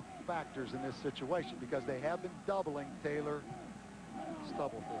 become factors in this situation because they have been doubling Taylor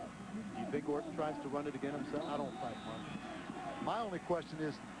Stubblefield. Do you think Orton tries to run it again himself? I don't think, Mark. My only question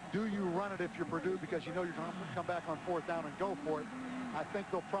is, do you run it if you're Purdue because you know you're going to come back on 4th down and go for it? I think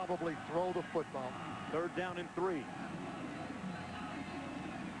they'll probably throw the football. 3rd down and 3.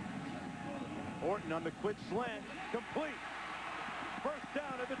 Orton on the quick slant, complete. 1st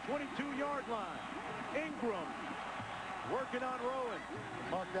down at the 22-yard line. Ingram working on Rowan.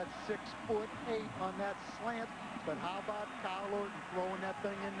 Mark, that's 6'8" on that slant. But how about Kyle Orton throwing that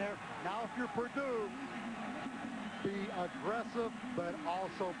thing in there? Now, if you're Purdue, be aggressive, but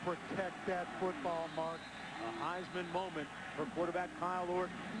also protect that football, Mark. A Heisman moment for quarterback Kyle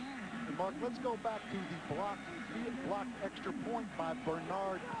Orton. And Mark, let's go back to the blocked extra point by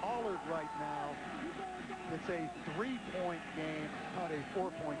Bernard Pollard right now. It's a 3-point game, not a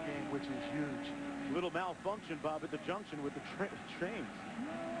 4-point game, which is huge. Little malfunction, Bob, at the junction with the chains.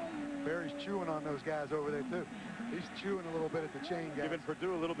 Barry's chewing on those guys over there, too. He's chewing a little bit at the chain guys. Giving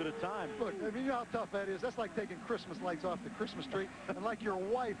Purdue a little bit of time. Look, I mean, you know how tough that is. That's like taking Christmas lights off the Christmas tree, and like your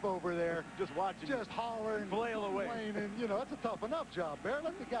wife over there just watching, just hollering, flail away. And, you know, that's a tough enough job, Barry.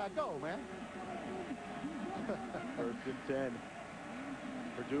 Let the guy go, man. 1st and 10.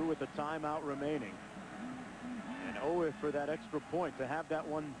 Purdue with the timeout remaining. And Owe for that extra point to have that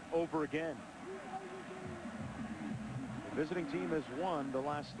one over again. The visiting team has won the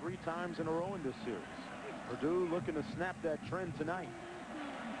last 3 times in a row in this series. Purdue looking to snap that trend tonight.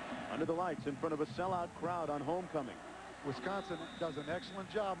 Under the lights in front of a sellout crowd on homecoming. Wisconsin does an excellent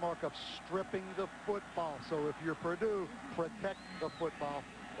job, Mark, of stripping the football. So if you're Purdue, protect the football.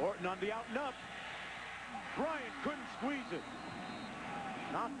 Orton on the out and up. Bryant couldn't squeeze it.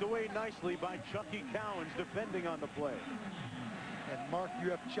 Knocked away nicely by Chucky Cowens defending on the play. And Mark, you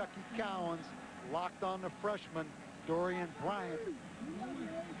have Chucky Cowens locked on the freshman, Dorian Bryant.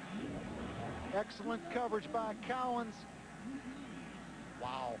 Excellent coverage by Cowens.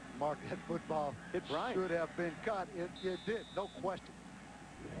 Wow, Mark, that football hit Bryant. Should have been cut. It did, no question.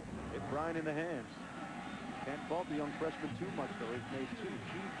 Hit Bryant in the hands. Can't fault the young freshman too much, though. He's made 2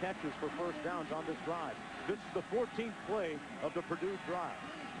 key catches for 1st downs on this drive. This is the 14th play of the Purdue drive.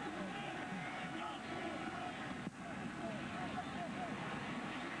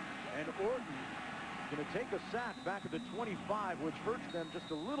 And Orton going to take a sack back at the 25, which hurts them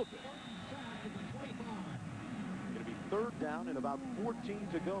just a little bit. Going to be 3rd down and about 14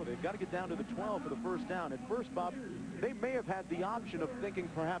 to go. They've got to get down to the 12 for the 1st down. At first, Bob, they may have had the option of thinking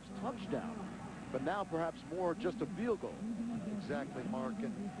perhaps touchdown, but now perhaps more just a field goal. Exactly, Mark.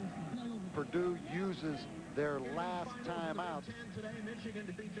 And Purdue uses their last timeout.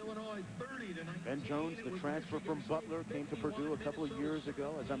 Ben Jones, the transfer from Butler, came to Purdue a couple of years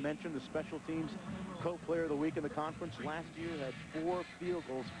ago. As I mentioned, the special teams co-player of the week in the conference last year had 4 field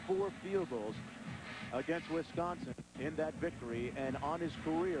goals against Wisconsin in that victory. And on his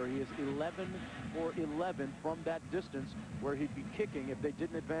career, he is 11 for 11 from that distance where he'd be kicking if they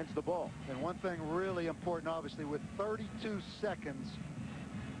didn't advance the ball. And one thing really important, obviously, with 32 seconds,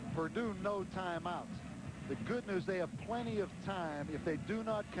 Purdue no timeouts. The good news, they have plenty of time. If they do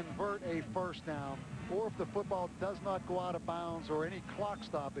not convert a 1st down, or if the football does not go out of bounds or any clock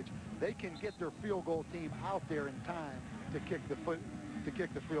stoppage, they can get their field goal team out there in time to kick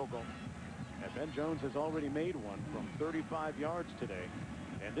the field goal. And Ben Jones has already made one from 35 yards today.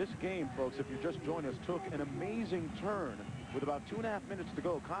 And this game, folks, if you just joined us, took an amazing turn with about 2.5 minutes to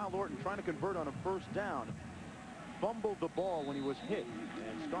go. Kyle Orton trying to convert on a 1st down, fumbled the ball when he was hit,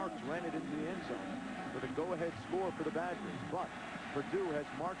 and Starks ran it into the end zone with a go-ahead score for the Badgers. But Purdue has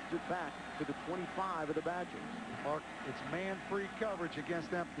marched it back to the 25 of the Badgers. Mark, it's man-free coverage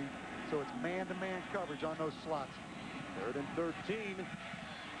against empty, so it's man-to-man coverage on those slots. 3rd and 13.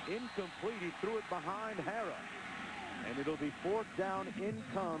 Incomplete. He threw it behind Hara. And it'll be 4th down. In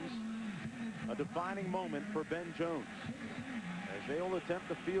comes a defining moment for Ben Jones as they'll attempt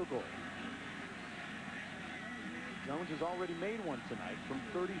the field goal. Jones has already made one tonight from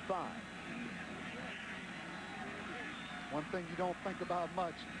 35. One thing you don't think about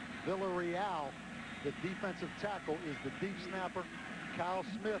much, Villarreal, the defensive tackle, is the deep snapper. Kyle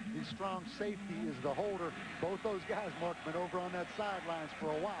Smith, the strong safety, is the holder. Both those guys, Mark, been over on that sidelines for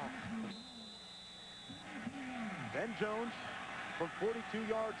a while. Ben Jones from 42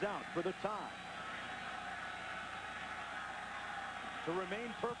 yards out for the tie. To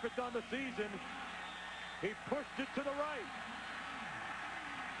remain perfect on the season, he pushed it to the right.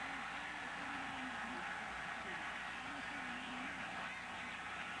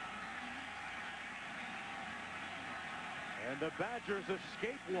 And the Badgers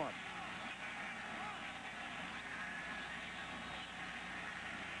escape one.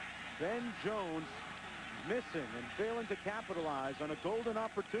 Ben Jones missing and failing to capitalize on a golden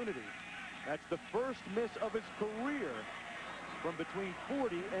opportunity. That's the first miss of his career from between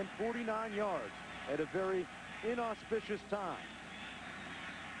 40 and 49 yards at a very inauspicious time.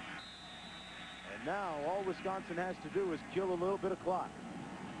 And now all Wisconsin has to do is kill a little bit of clock.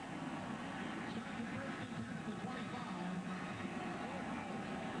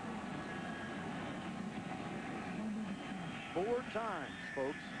 4 times,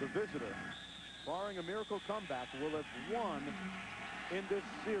 folks, the visitor, barring a miracle comeback, will have won in this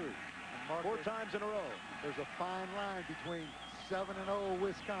series. 4 times in a row. There's a fine line between 7-0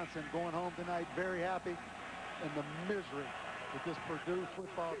 Wisconsin going home tonight very happy and the misery that this Purdue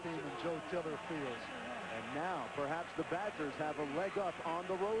football team and Joe Tiller feels. And now perhaps the Badgers have a leg up on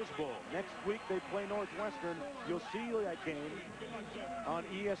the Rose Bowl. Next week they play Northwestern. You'll see that game on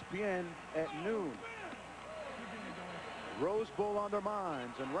ESPN at noon. Rose Bowl on their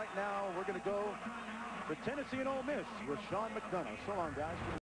minds. And right now we're going to go to Tennessee and Ole Miss with Sean McDonough. So long, guys.